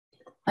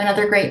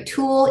 Another great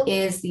tool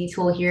is the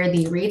tool here,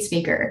 the read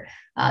speaker.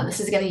 This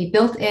is going to be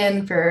built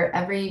in for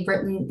every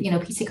written,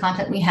 piece of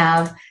content we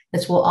have.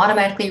 This will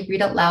automatically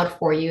read out loud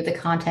for you the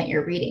content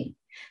you're reading.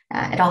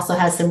 It also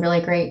has some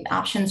really great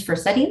options for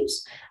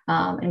settings,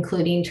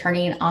 including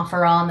turning off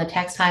or on the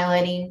text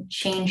highlighting,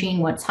 changing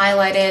what's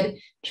highlighted,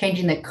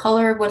 changing the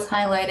color of what's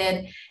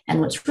highlighted, and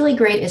what's really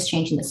great is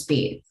changing the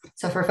speed.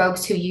 So for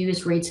folks who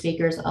use read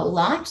speakers a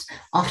lot,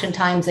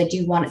 oftentimes they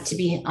do want it to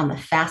be on the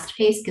fast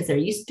pace because they're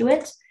used to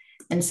it.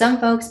 And some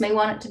folks may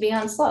want it to be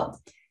on slow.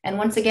 And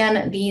once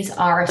again, these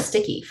are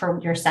sticky for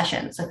your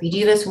session. So if you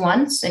do this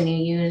once and you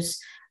use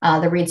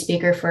the read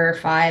speaker for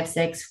 5,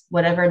 6,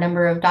 whatever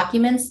number of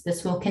documents,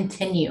 this will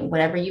continue.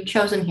 Whatever you've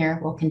chosen here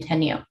will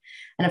continue.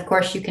 And of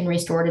course, you can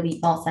restore to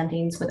default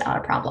settings without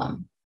a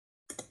problem.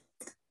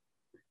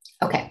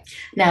 Okay,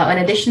 now in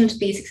addition to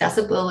these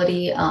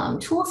accessibility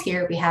tools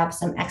here, we have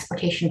some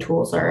exportation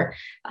tools or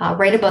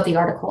right above the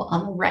article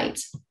on the right.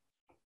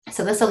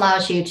 So this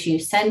allows you to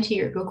send to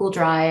your Google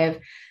Drive,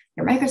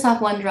 your Microsoft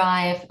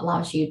OneDrive,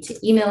 allows you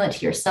to email it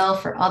to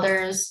yourself or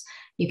others.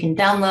 You can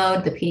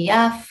download the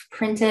PDF,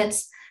 print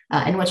it.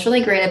 And what's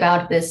really great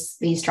about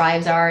these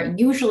drives are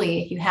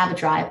usually if you have a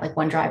drive like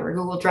OneDrive or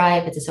Google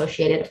Drive, it's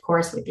associated, of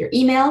course, with your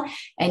email,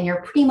 and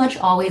you're pretty much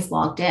always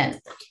logged in.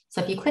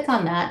 So if you click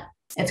on that,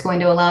 it's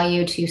going to allow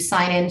you to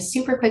sign in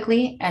super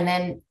quickly, and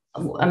then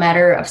a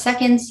matter of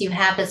seconds, you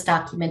have this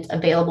document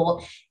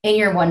available in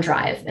your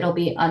OneDrive. It'll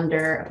be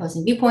under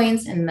Opposing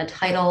Viewpoints in the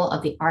title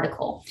of the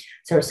article.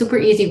 So a super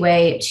easy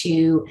way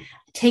to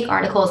take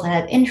articles that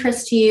have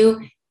interest to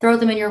you, throw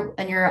them in your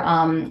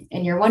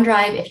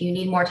OneDrive if you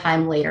need more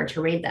time later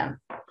to read them.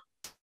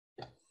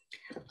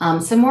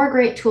 Some more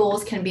great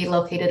tools can be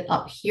located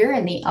up here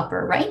in the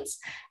upper right.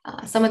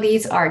 Some of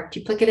these are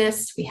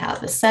duplicitous. We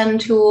have the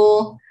send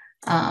tool,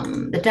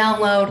 the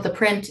download, the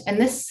print, and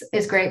this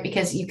is great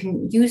because you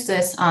can use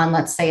this on,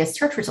 let's say, a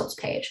search results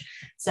page.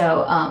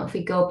 So if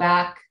we go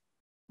back,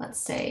 let's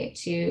say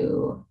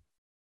to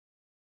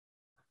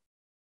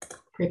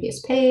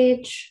previous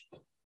page.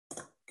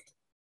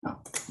 Oh.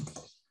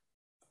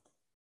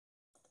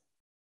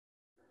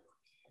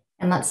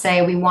 And let's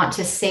say we want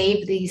to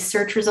save these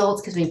search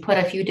results because we put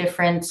a few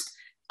different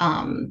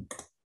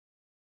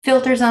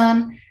filters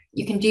on.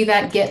 You can do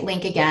that, get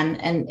link again,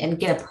 and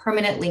get a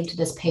permanent link to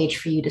this page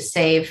for you to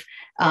save,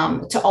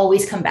 to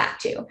always come back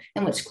to.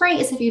 And what's great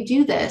is if you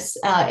do this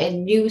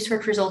and new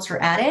search results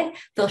are added,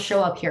 they'll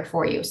show up here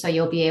for you. So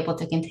you'll be able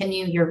to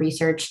continue your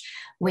research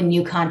when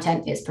new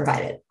content is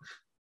provided.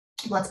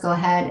 Let's go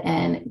ahead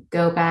and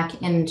go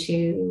back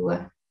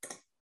into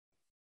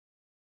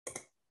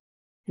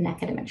an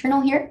academic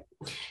journal here.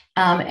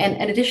 And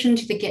in addition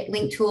to the get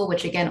link tool,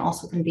 which again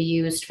also can be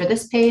used for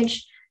this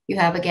page, you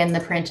have again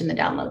the print and the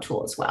download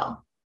tool as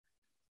well.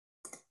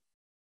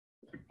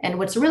 And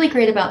what's really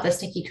great about the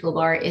sticky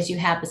toolbar is you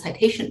have the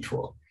citation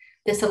tool.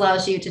 This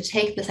allows you to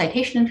take the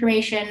citation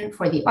information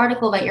for the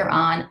article that you're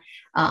on,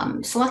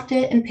 select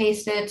it and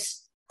paste it,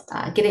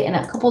 get it in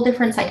a couple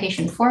different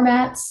citation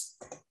formats,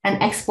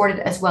 and export it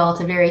as well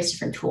to various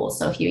different tools.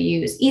 So if you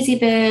use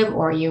EasyBib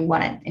or you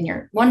want it in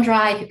your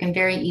OneDrive, you can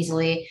very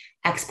easily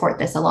export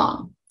this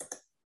along.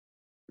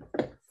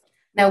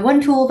 Now,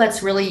 one tool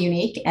that's really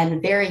unique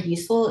and very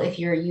useful if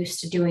you're used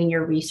to doing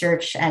your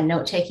research and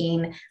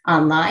note-taking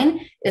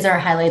online is our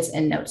highlights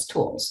and notes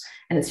tools.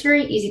 And it's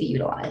very easy to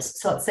utilize.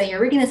 So let's say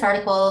you're reading this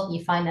article,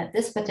 you find that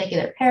this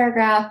particular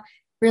paragraph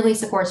really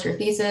supports your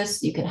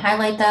thesis. You can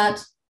highlight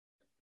that,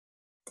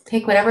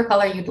 pick whatever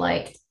color you'd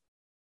like,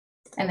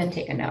 and then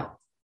take a note.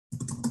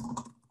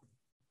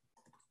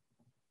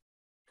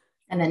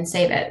 And then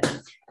save it.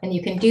 And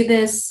you can do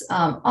this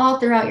all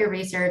throughout your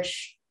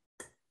research.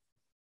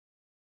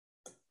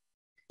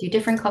 Do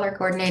different color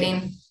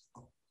coordinating.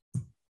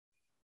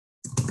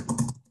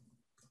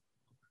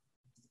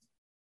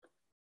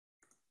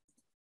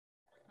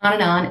 On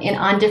and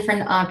on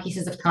different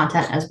pieces of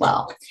content as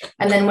well.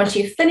 And then once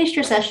you've finished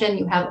your session,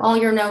 you have all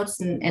your notes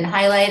and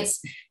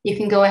highlights, you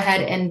can go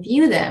ahead and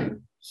view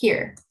them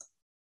here.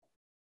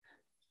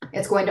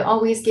 It's going to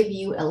always give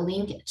you a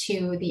link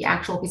to the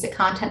actual piece of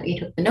content that you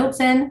took the notes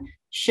in,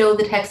 show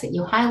the text that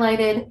you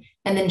highlighted,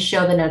 and then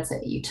show the notes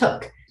that you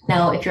took.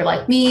 Now, if you're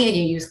like me and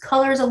you use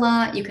colors a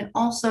lot, you can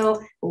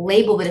also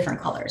label the different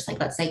colors. Like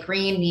let's say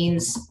green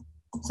means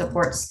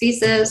supports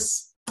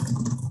thesis.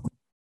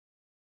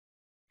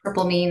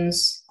 Purple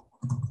means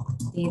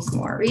needs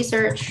more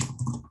research.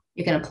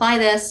 You can apply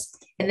this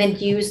and then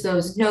use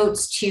those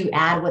notes to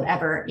add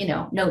whatever,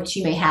 notes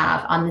you may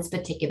have on this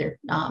particular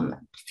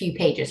few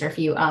pages or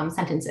few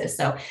sentences.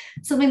 So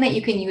something that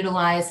you can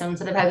utilize. So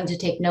instead of having to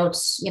take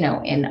notes,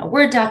 in a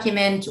Word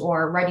document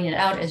or writing it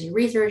out as you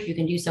research, you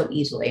can do so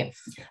easily.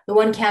 The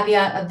one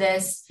caveat of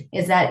this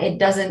is that it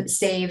doesn't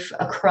save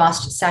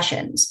across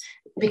sessions.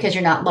 because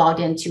you're not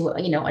logged into,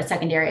 a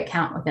secondary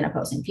account within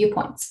Opposing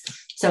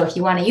Viewpoints. So if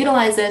you want to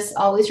utilize this,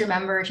 always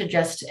remember to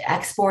just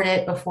export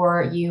it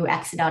before you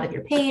exit out of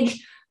your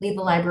page, leave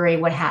the library,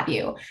 what have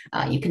you.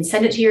 You can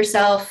send it to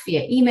yourself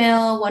via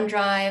email,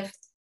 OneDrive.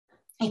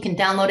 You can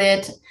download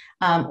it,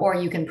 or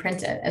you can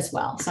print it as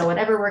well. So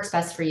whatever works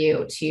best for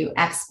you to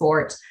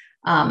export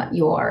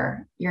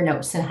your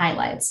notes and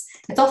highlights.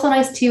 It's also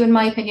nice too, in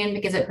my opinion,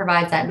 because it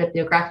provides that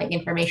bibliographic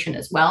information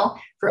as well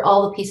for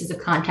all the pieces of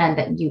content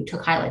that you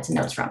took highlights and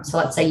notes from. So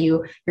let's say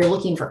you're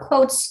looking for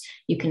quotes,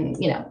 you can,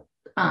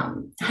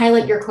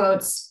 highlight your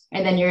quotes,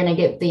 and then you're going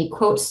to get the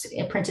quotes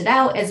printed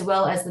out as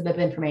well as the bib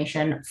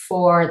information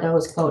for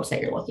those quotes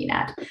that you're looking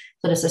at.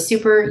 So just a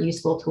super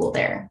useful tool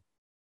there.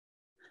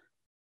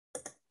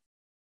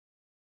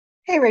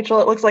 Hey,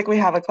 Rachel, it looks like we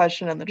have a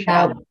question in the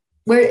chat.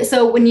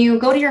 So when you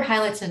go to your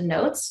highlights and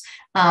notes,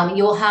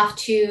 you'll have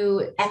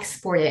to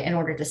export it in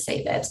order to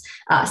save it.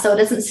 So it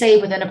doesn't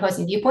save within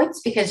Opposing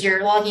Viewpoints because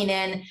you're logging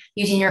in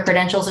using your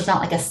credentials. It's not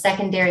like a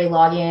secondary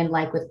login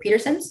like with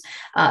Peterson's.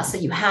 So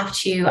you have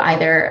to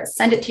either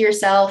send it to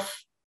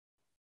yourself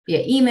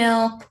via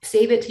email,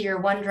 save it to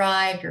your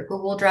OneDrive, your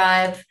Google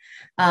Drive.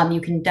 You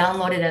can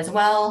download it as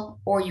well,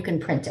 or you can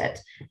print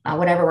it,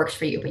 whatever works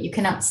for you. But you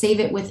cannot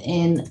save it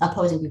within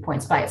Opposing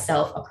Viewpoints by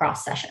itself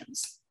across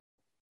sessions.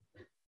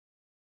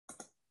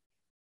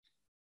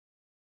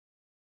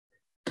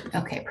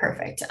 Okay,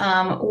 perfect.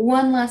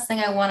 One last thing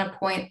I want to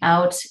point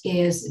out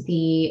is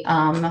the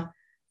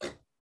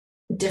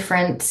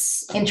different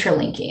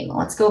interlinking.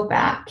 Let's go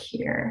back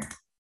here.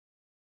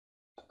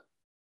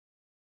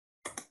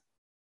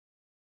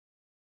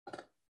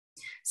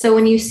 So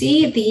when you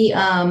see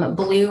the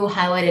blue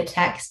highlighted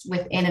text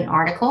within an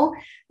article,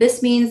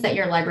 this means that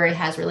your library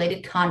has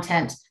related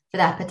content for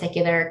that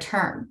particular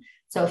term.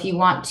 So if you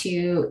want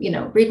to,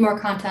 read more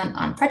content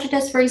on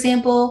prejudice, for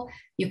example,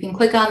 you can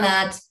click on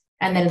that,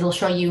 and then it'll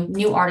show you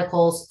new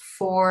articles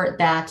for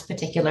that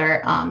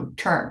particular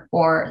term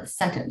or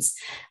sentence.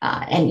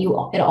 And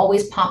it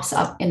always pops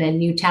up in a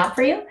new tab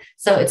for you.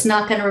 So it's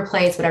not going to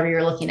replace whatever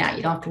you're looking at.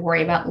 You don't have to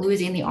worry about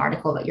losing the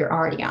article that you're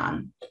already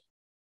on.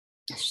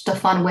 It's just a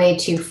fun way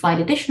to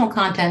find additional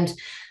content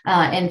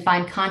and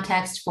find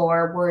context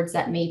for words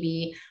that may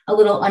be a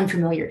little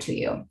unfamiliar to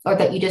you or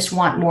that you just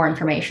want more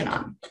information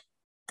on.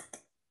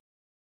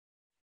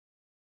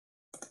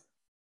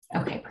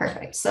 Okay,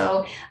 perfect.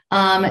 So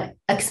the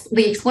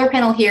Explore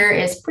panel here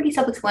is pretty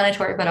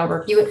self-explanatory, but I'll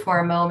review it for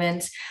a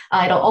moment.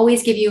 It'll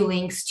always give you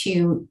links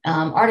to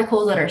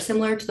articles that are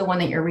similar to the one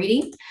that you're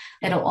reading.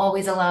 It'll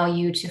always allow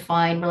you to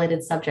find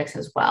related subjects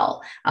as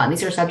well.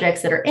 These are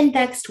subjects that are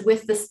indexed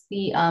with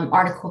the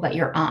article that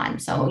you're on.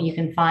 So you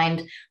can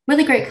find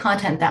really great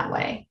content that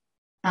way.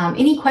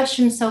 Any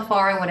questions so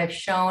far on what I've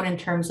shown in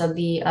terms of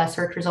the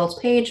search results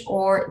page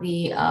or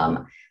the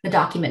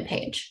document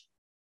page?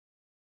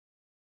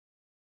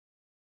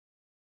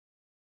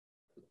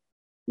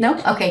 No?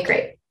 Okay,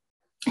 great.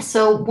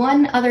 So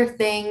one other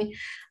thing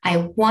I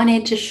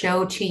wanted to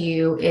show to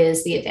you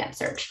is the advanced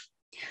search.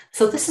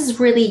 So this is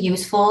really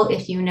useful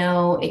if you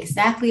know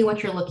exactly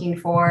what you're looking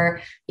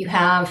for, you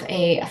have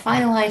a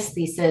finalized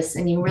thesis,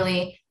 and you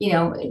really,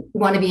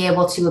 want to be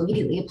able to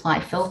immediately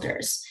apply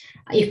filters.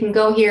 You can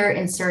go here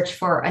and search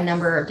for a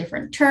number of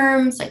different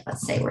terms, like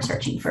let's say we're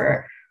searching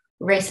for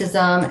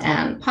racism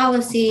and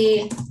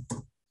policy.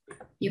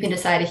 You can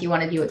decide if you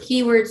want to do a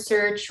keyword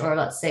search or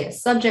let's say a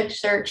subject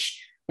search.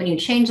 When you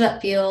change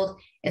that field,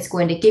 it's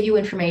going to give you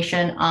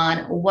information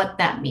on what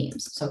that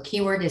means. So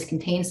keyword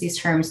contains these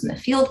terms in the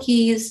field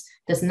keys,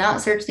 does not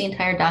search the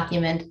entire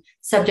document.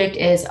 Subject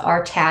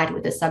are tagged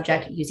with the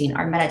subject using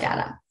our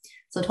metadata.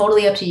 So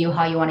totally up to you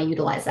how you want to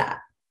utilize that.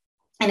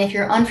 And if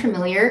you're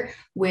unfamiliar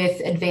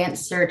with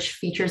advanced search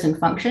features and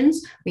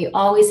functions, we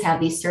always have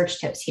these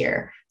search tips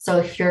here. So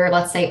if you're,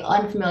 let's say,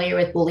 unfamiliar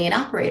with Boolean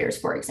operators,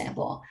 for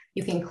example,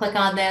 you can click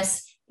on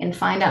this and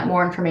find out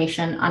more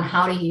information on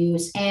how to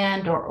use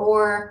and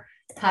or,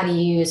 how to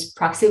use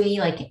proximity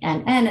like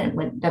NN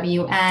and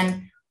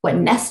WN, what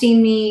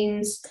nesting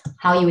means,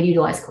 how you would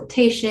utilize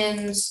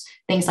quotations,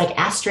 things like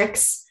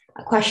asterisks,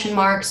 question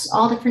marks,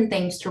 all different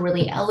things to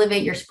really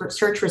elevate your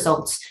search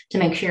results to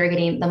make sure you're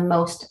getting the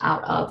most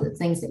out of the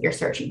things that you're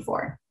searching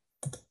for.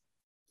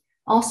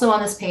 Also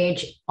on this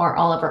page are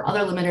all of our other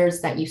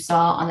limiters that you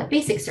saw on the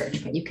basic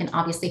search, but you can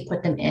obviously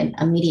put them in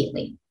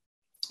immediately.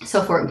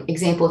 So for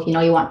example, if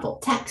you want full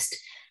text,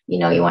 you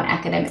want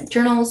academic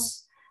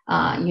journals,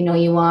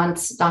 you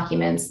want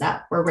documents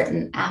that were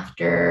written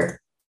after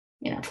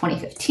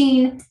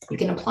 2015, you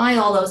can apply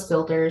all those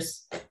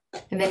filters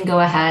and then go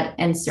ahead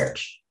and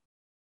search.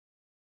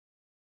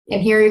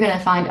 And here you're going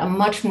to find a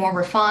much more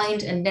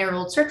refined and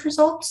narrowed search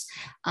results.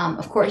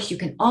 Of course, you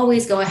can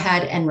always go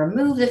ahead and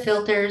remove the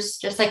filters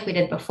just like we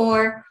did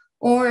before,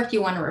 or if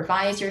you want to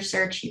revise your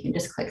search, you can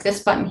just click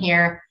this button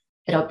here.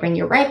 It'll bring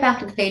you right back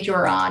to the page you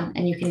were on,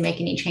 and you can make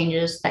any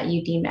changes that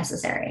you deem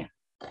necessary.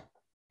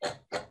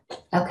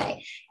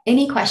 Okay,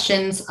 any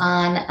questions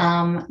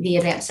on the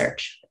advanced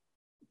search?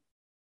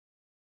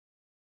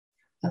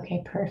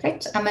 Okay,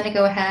 perfect. I'm going to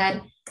go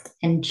ahead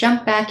and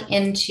jump back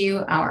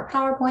into our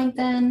PowerPoint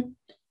then.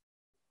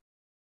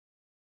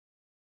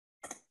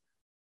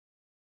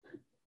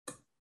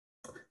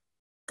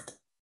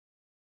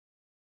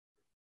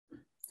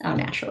 Oh,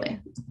 naturally.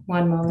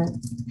 One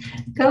moment.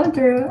 Going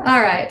through.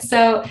 All right.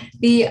 So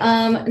the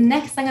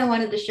next thing I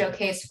wanted to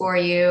showcase for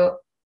you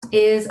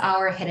is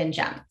our hidden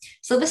gem.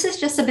 So this is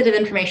just a bit of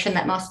information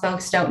that most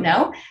folks don't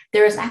know.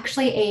 There is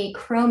actually a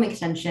Chrome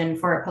extension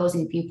for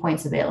opposing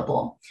viewpoints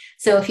available.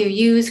 So if you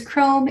use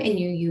Chrome and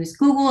you use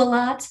Google a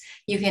lot,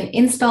 you can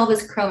install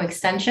this Chrome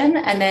extension,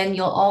 and then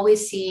you'll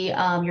always see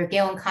your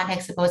Gale In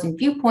Context opposing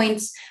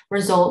viewpoints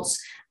results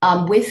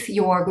with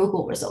your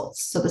Google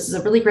results. So this is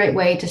a really great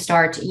way to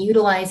start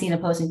utilizing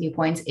opposing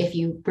viewpoints if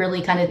you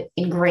really kind of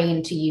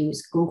ingrained to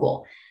use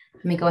Google.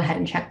 Let me go ahead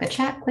and check the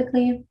chat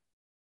quickly.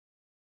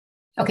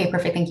 Okay,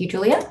 perfect. Thank you,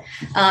 Julia.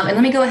 And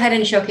let me go ahead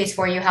and showcase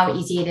for you how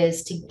easy it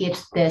is to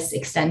get this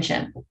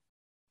extension.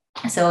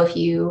 So if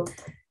you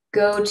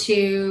go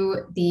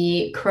to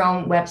the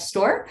Chrome Web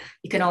Store,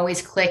 you can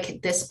always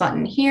click this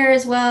button here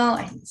as well.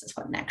 I think it's this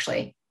button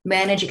actually.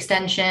 Manage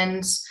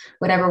extensions,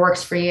 whatever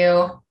works for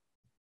you.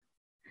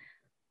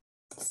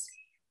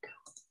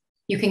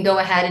 You can go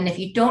ahead, and if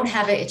you don't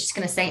have it, it's just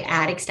going to say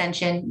add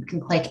extension. You can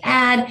click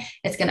add.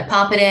 It's going to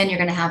pop it in. You're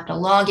going to have to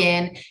log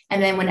in.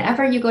 And then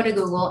whenever you go to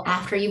Google,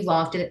 after you've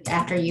logged it,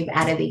 after you've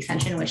added the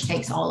extension, which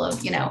takes all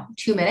of,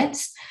 2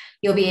 minutes,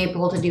 you'll be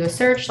able to do a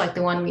search like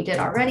the one we did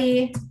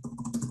already.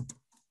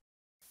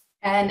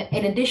 And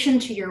in addition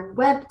to your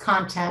web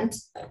content,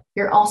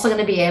 you're also going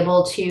to be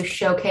able to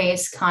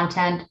showcase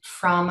content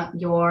from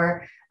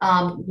your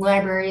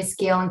library's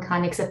Gale In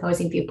Context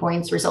opposing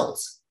viewpoints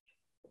results.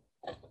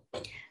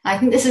 I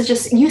think this is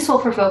just useful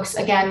for folks,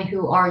 again,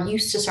 who are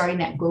used to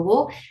starting at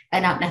Google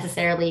and not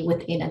necessarily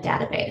within a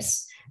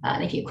database.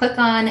 And if you click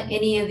on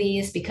any of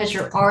these, because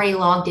you're already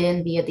logged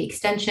in via the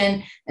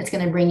extension, it's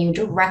going to bring you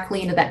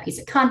directly into that piece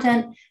of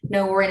content.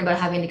 No worrying about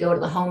having to go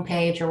to the home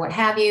page or what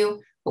have you.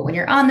 But when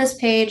you're on this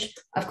page,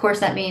 of course,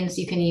 that means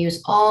you can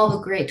use all the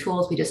great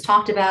tools we just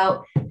talked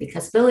about, the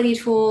accessibility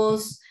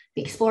tools,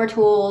 the Explore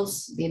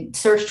tools, the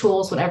search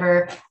tools,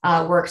 whatever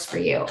works for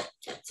you.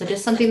 So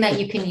just something that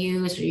you can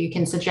use, or you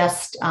can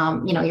suggest,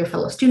 your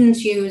fellow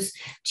students use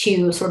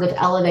to sort of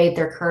elevate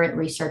their current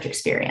research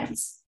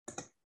experience.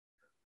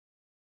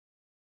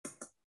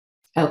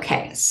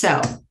 Okay,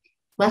 so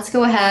let's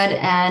go ahead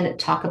and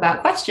talk about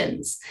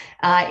questions.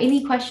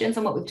 Any questions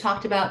on what we've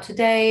talked about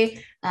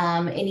today?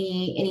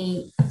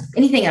 Anything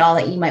at all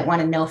that you might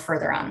want to know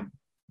further on?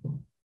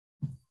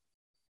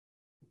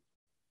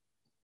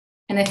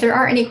 And if there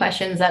aren't any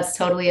questions, that's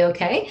totally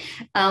okay.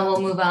 We'll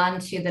move on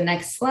to the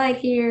next slide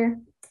here.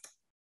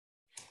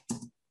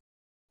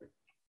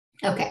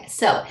 Okay,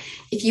 so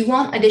if you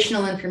want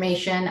additional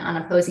information on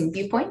opposing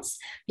viewpoints,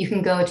 you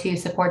can go to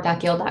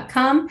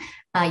support.gale.com.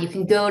 You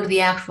can go to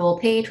the actual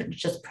page, which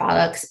is just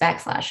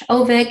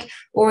products/OVIC,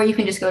 or you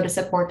can just go to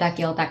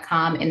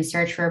support.gale.com and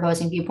search for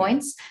opposing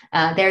viewpoints.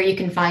 There you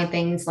can find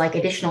things like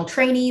additional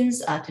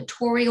trainings,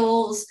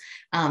 tutorials,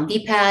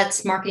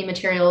 VPATs, marketing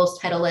materials,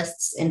 title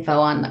lists, info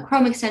on the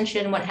Chrome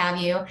extension, what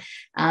have you.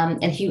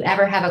 And if you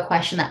ever have a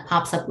question that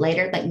pops up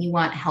later that you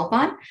want help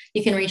on,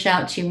 you can reach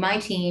out to my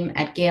team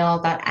at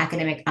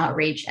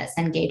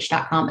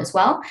gale.academicoutreach@cengage.com as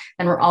well.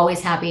 And we're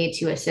always happy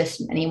to assist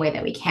in any way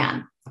that we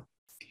can.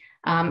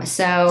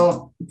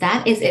 So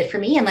that is it for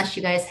me, unless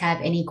you guys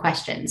have any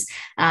questions.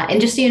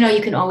 And just so you know,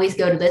 you can always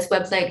go to this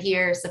website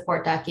here,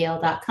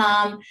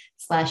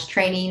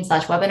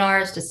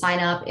 support.gale.com/training/webinars to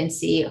sign up and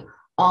see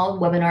all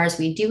webinars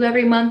we do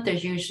every month.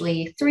 There's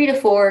usually 3 to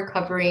 4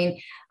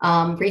 covering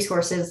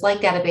resources like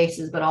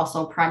databases, but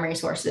also primary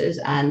sources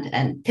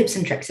and tips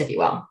and tricks, if you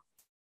will.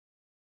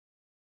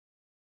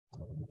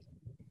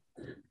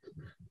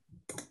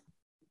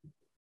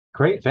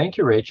 Great. Thank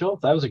you, Rachel.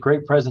 That was a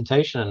great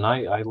presentation. And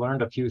I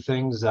learned a few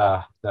things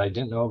that I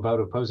didn't know about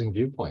opposing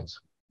viewpoints.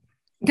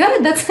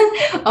 Good. That's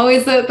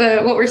always what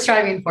we're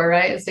striving for,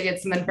 right? Is to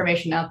get some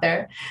information out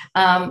there.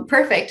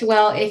 Perfect.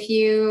 Well, if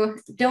you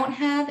don't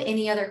have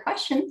any other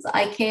questions,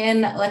 I can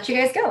let you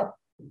guys go.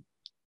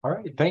 All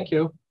right. Thank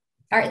you.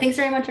 All right. Thanks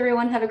very much,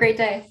 everyone. Have a great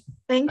day.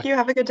 Thank you.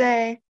 Have a good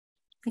day.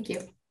 Thank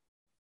you.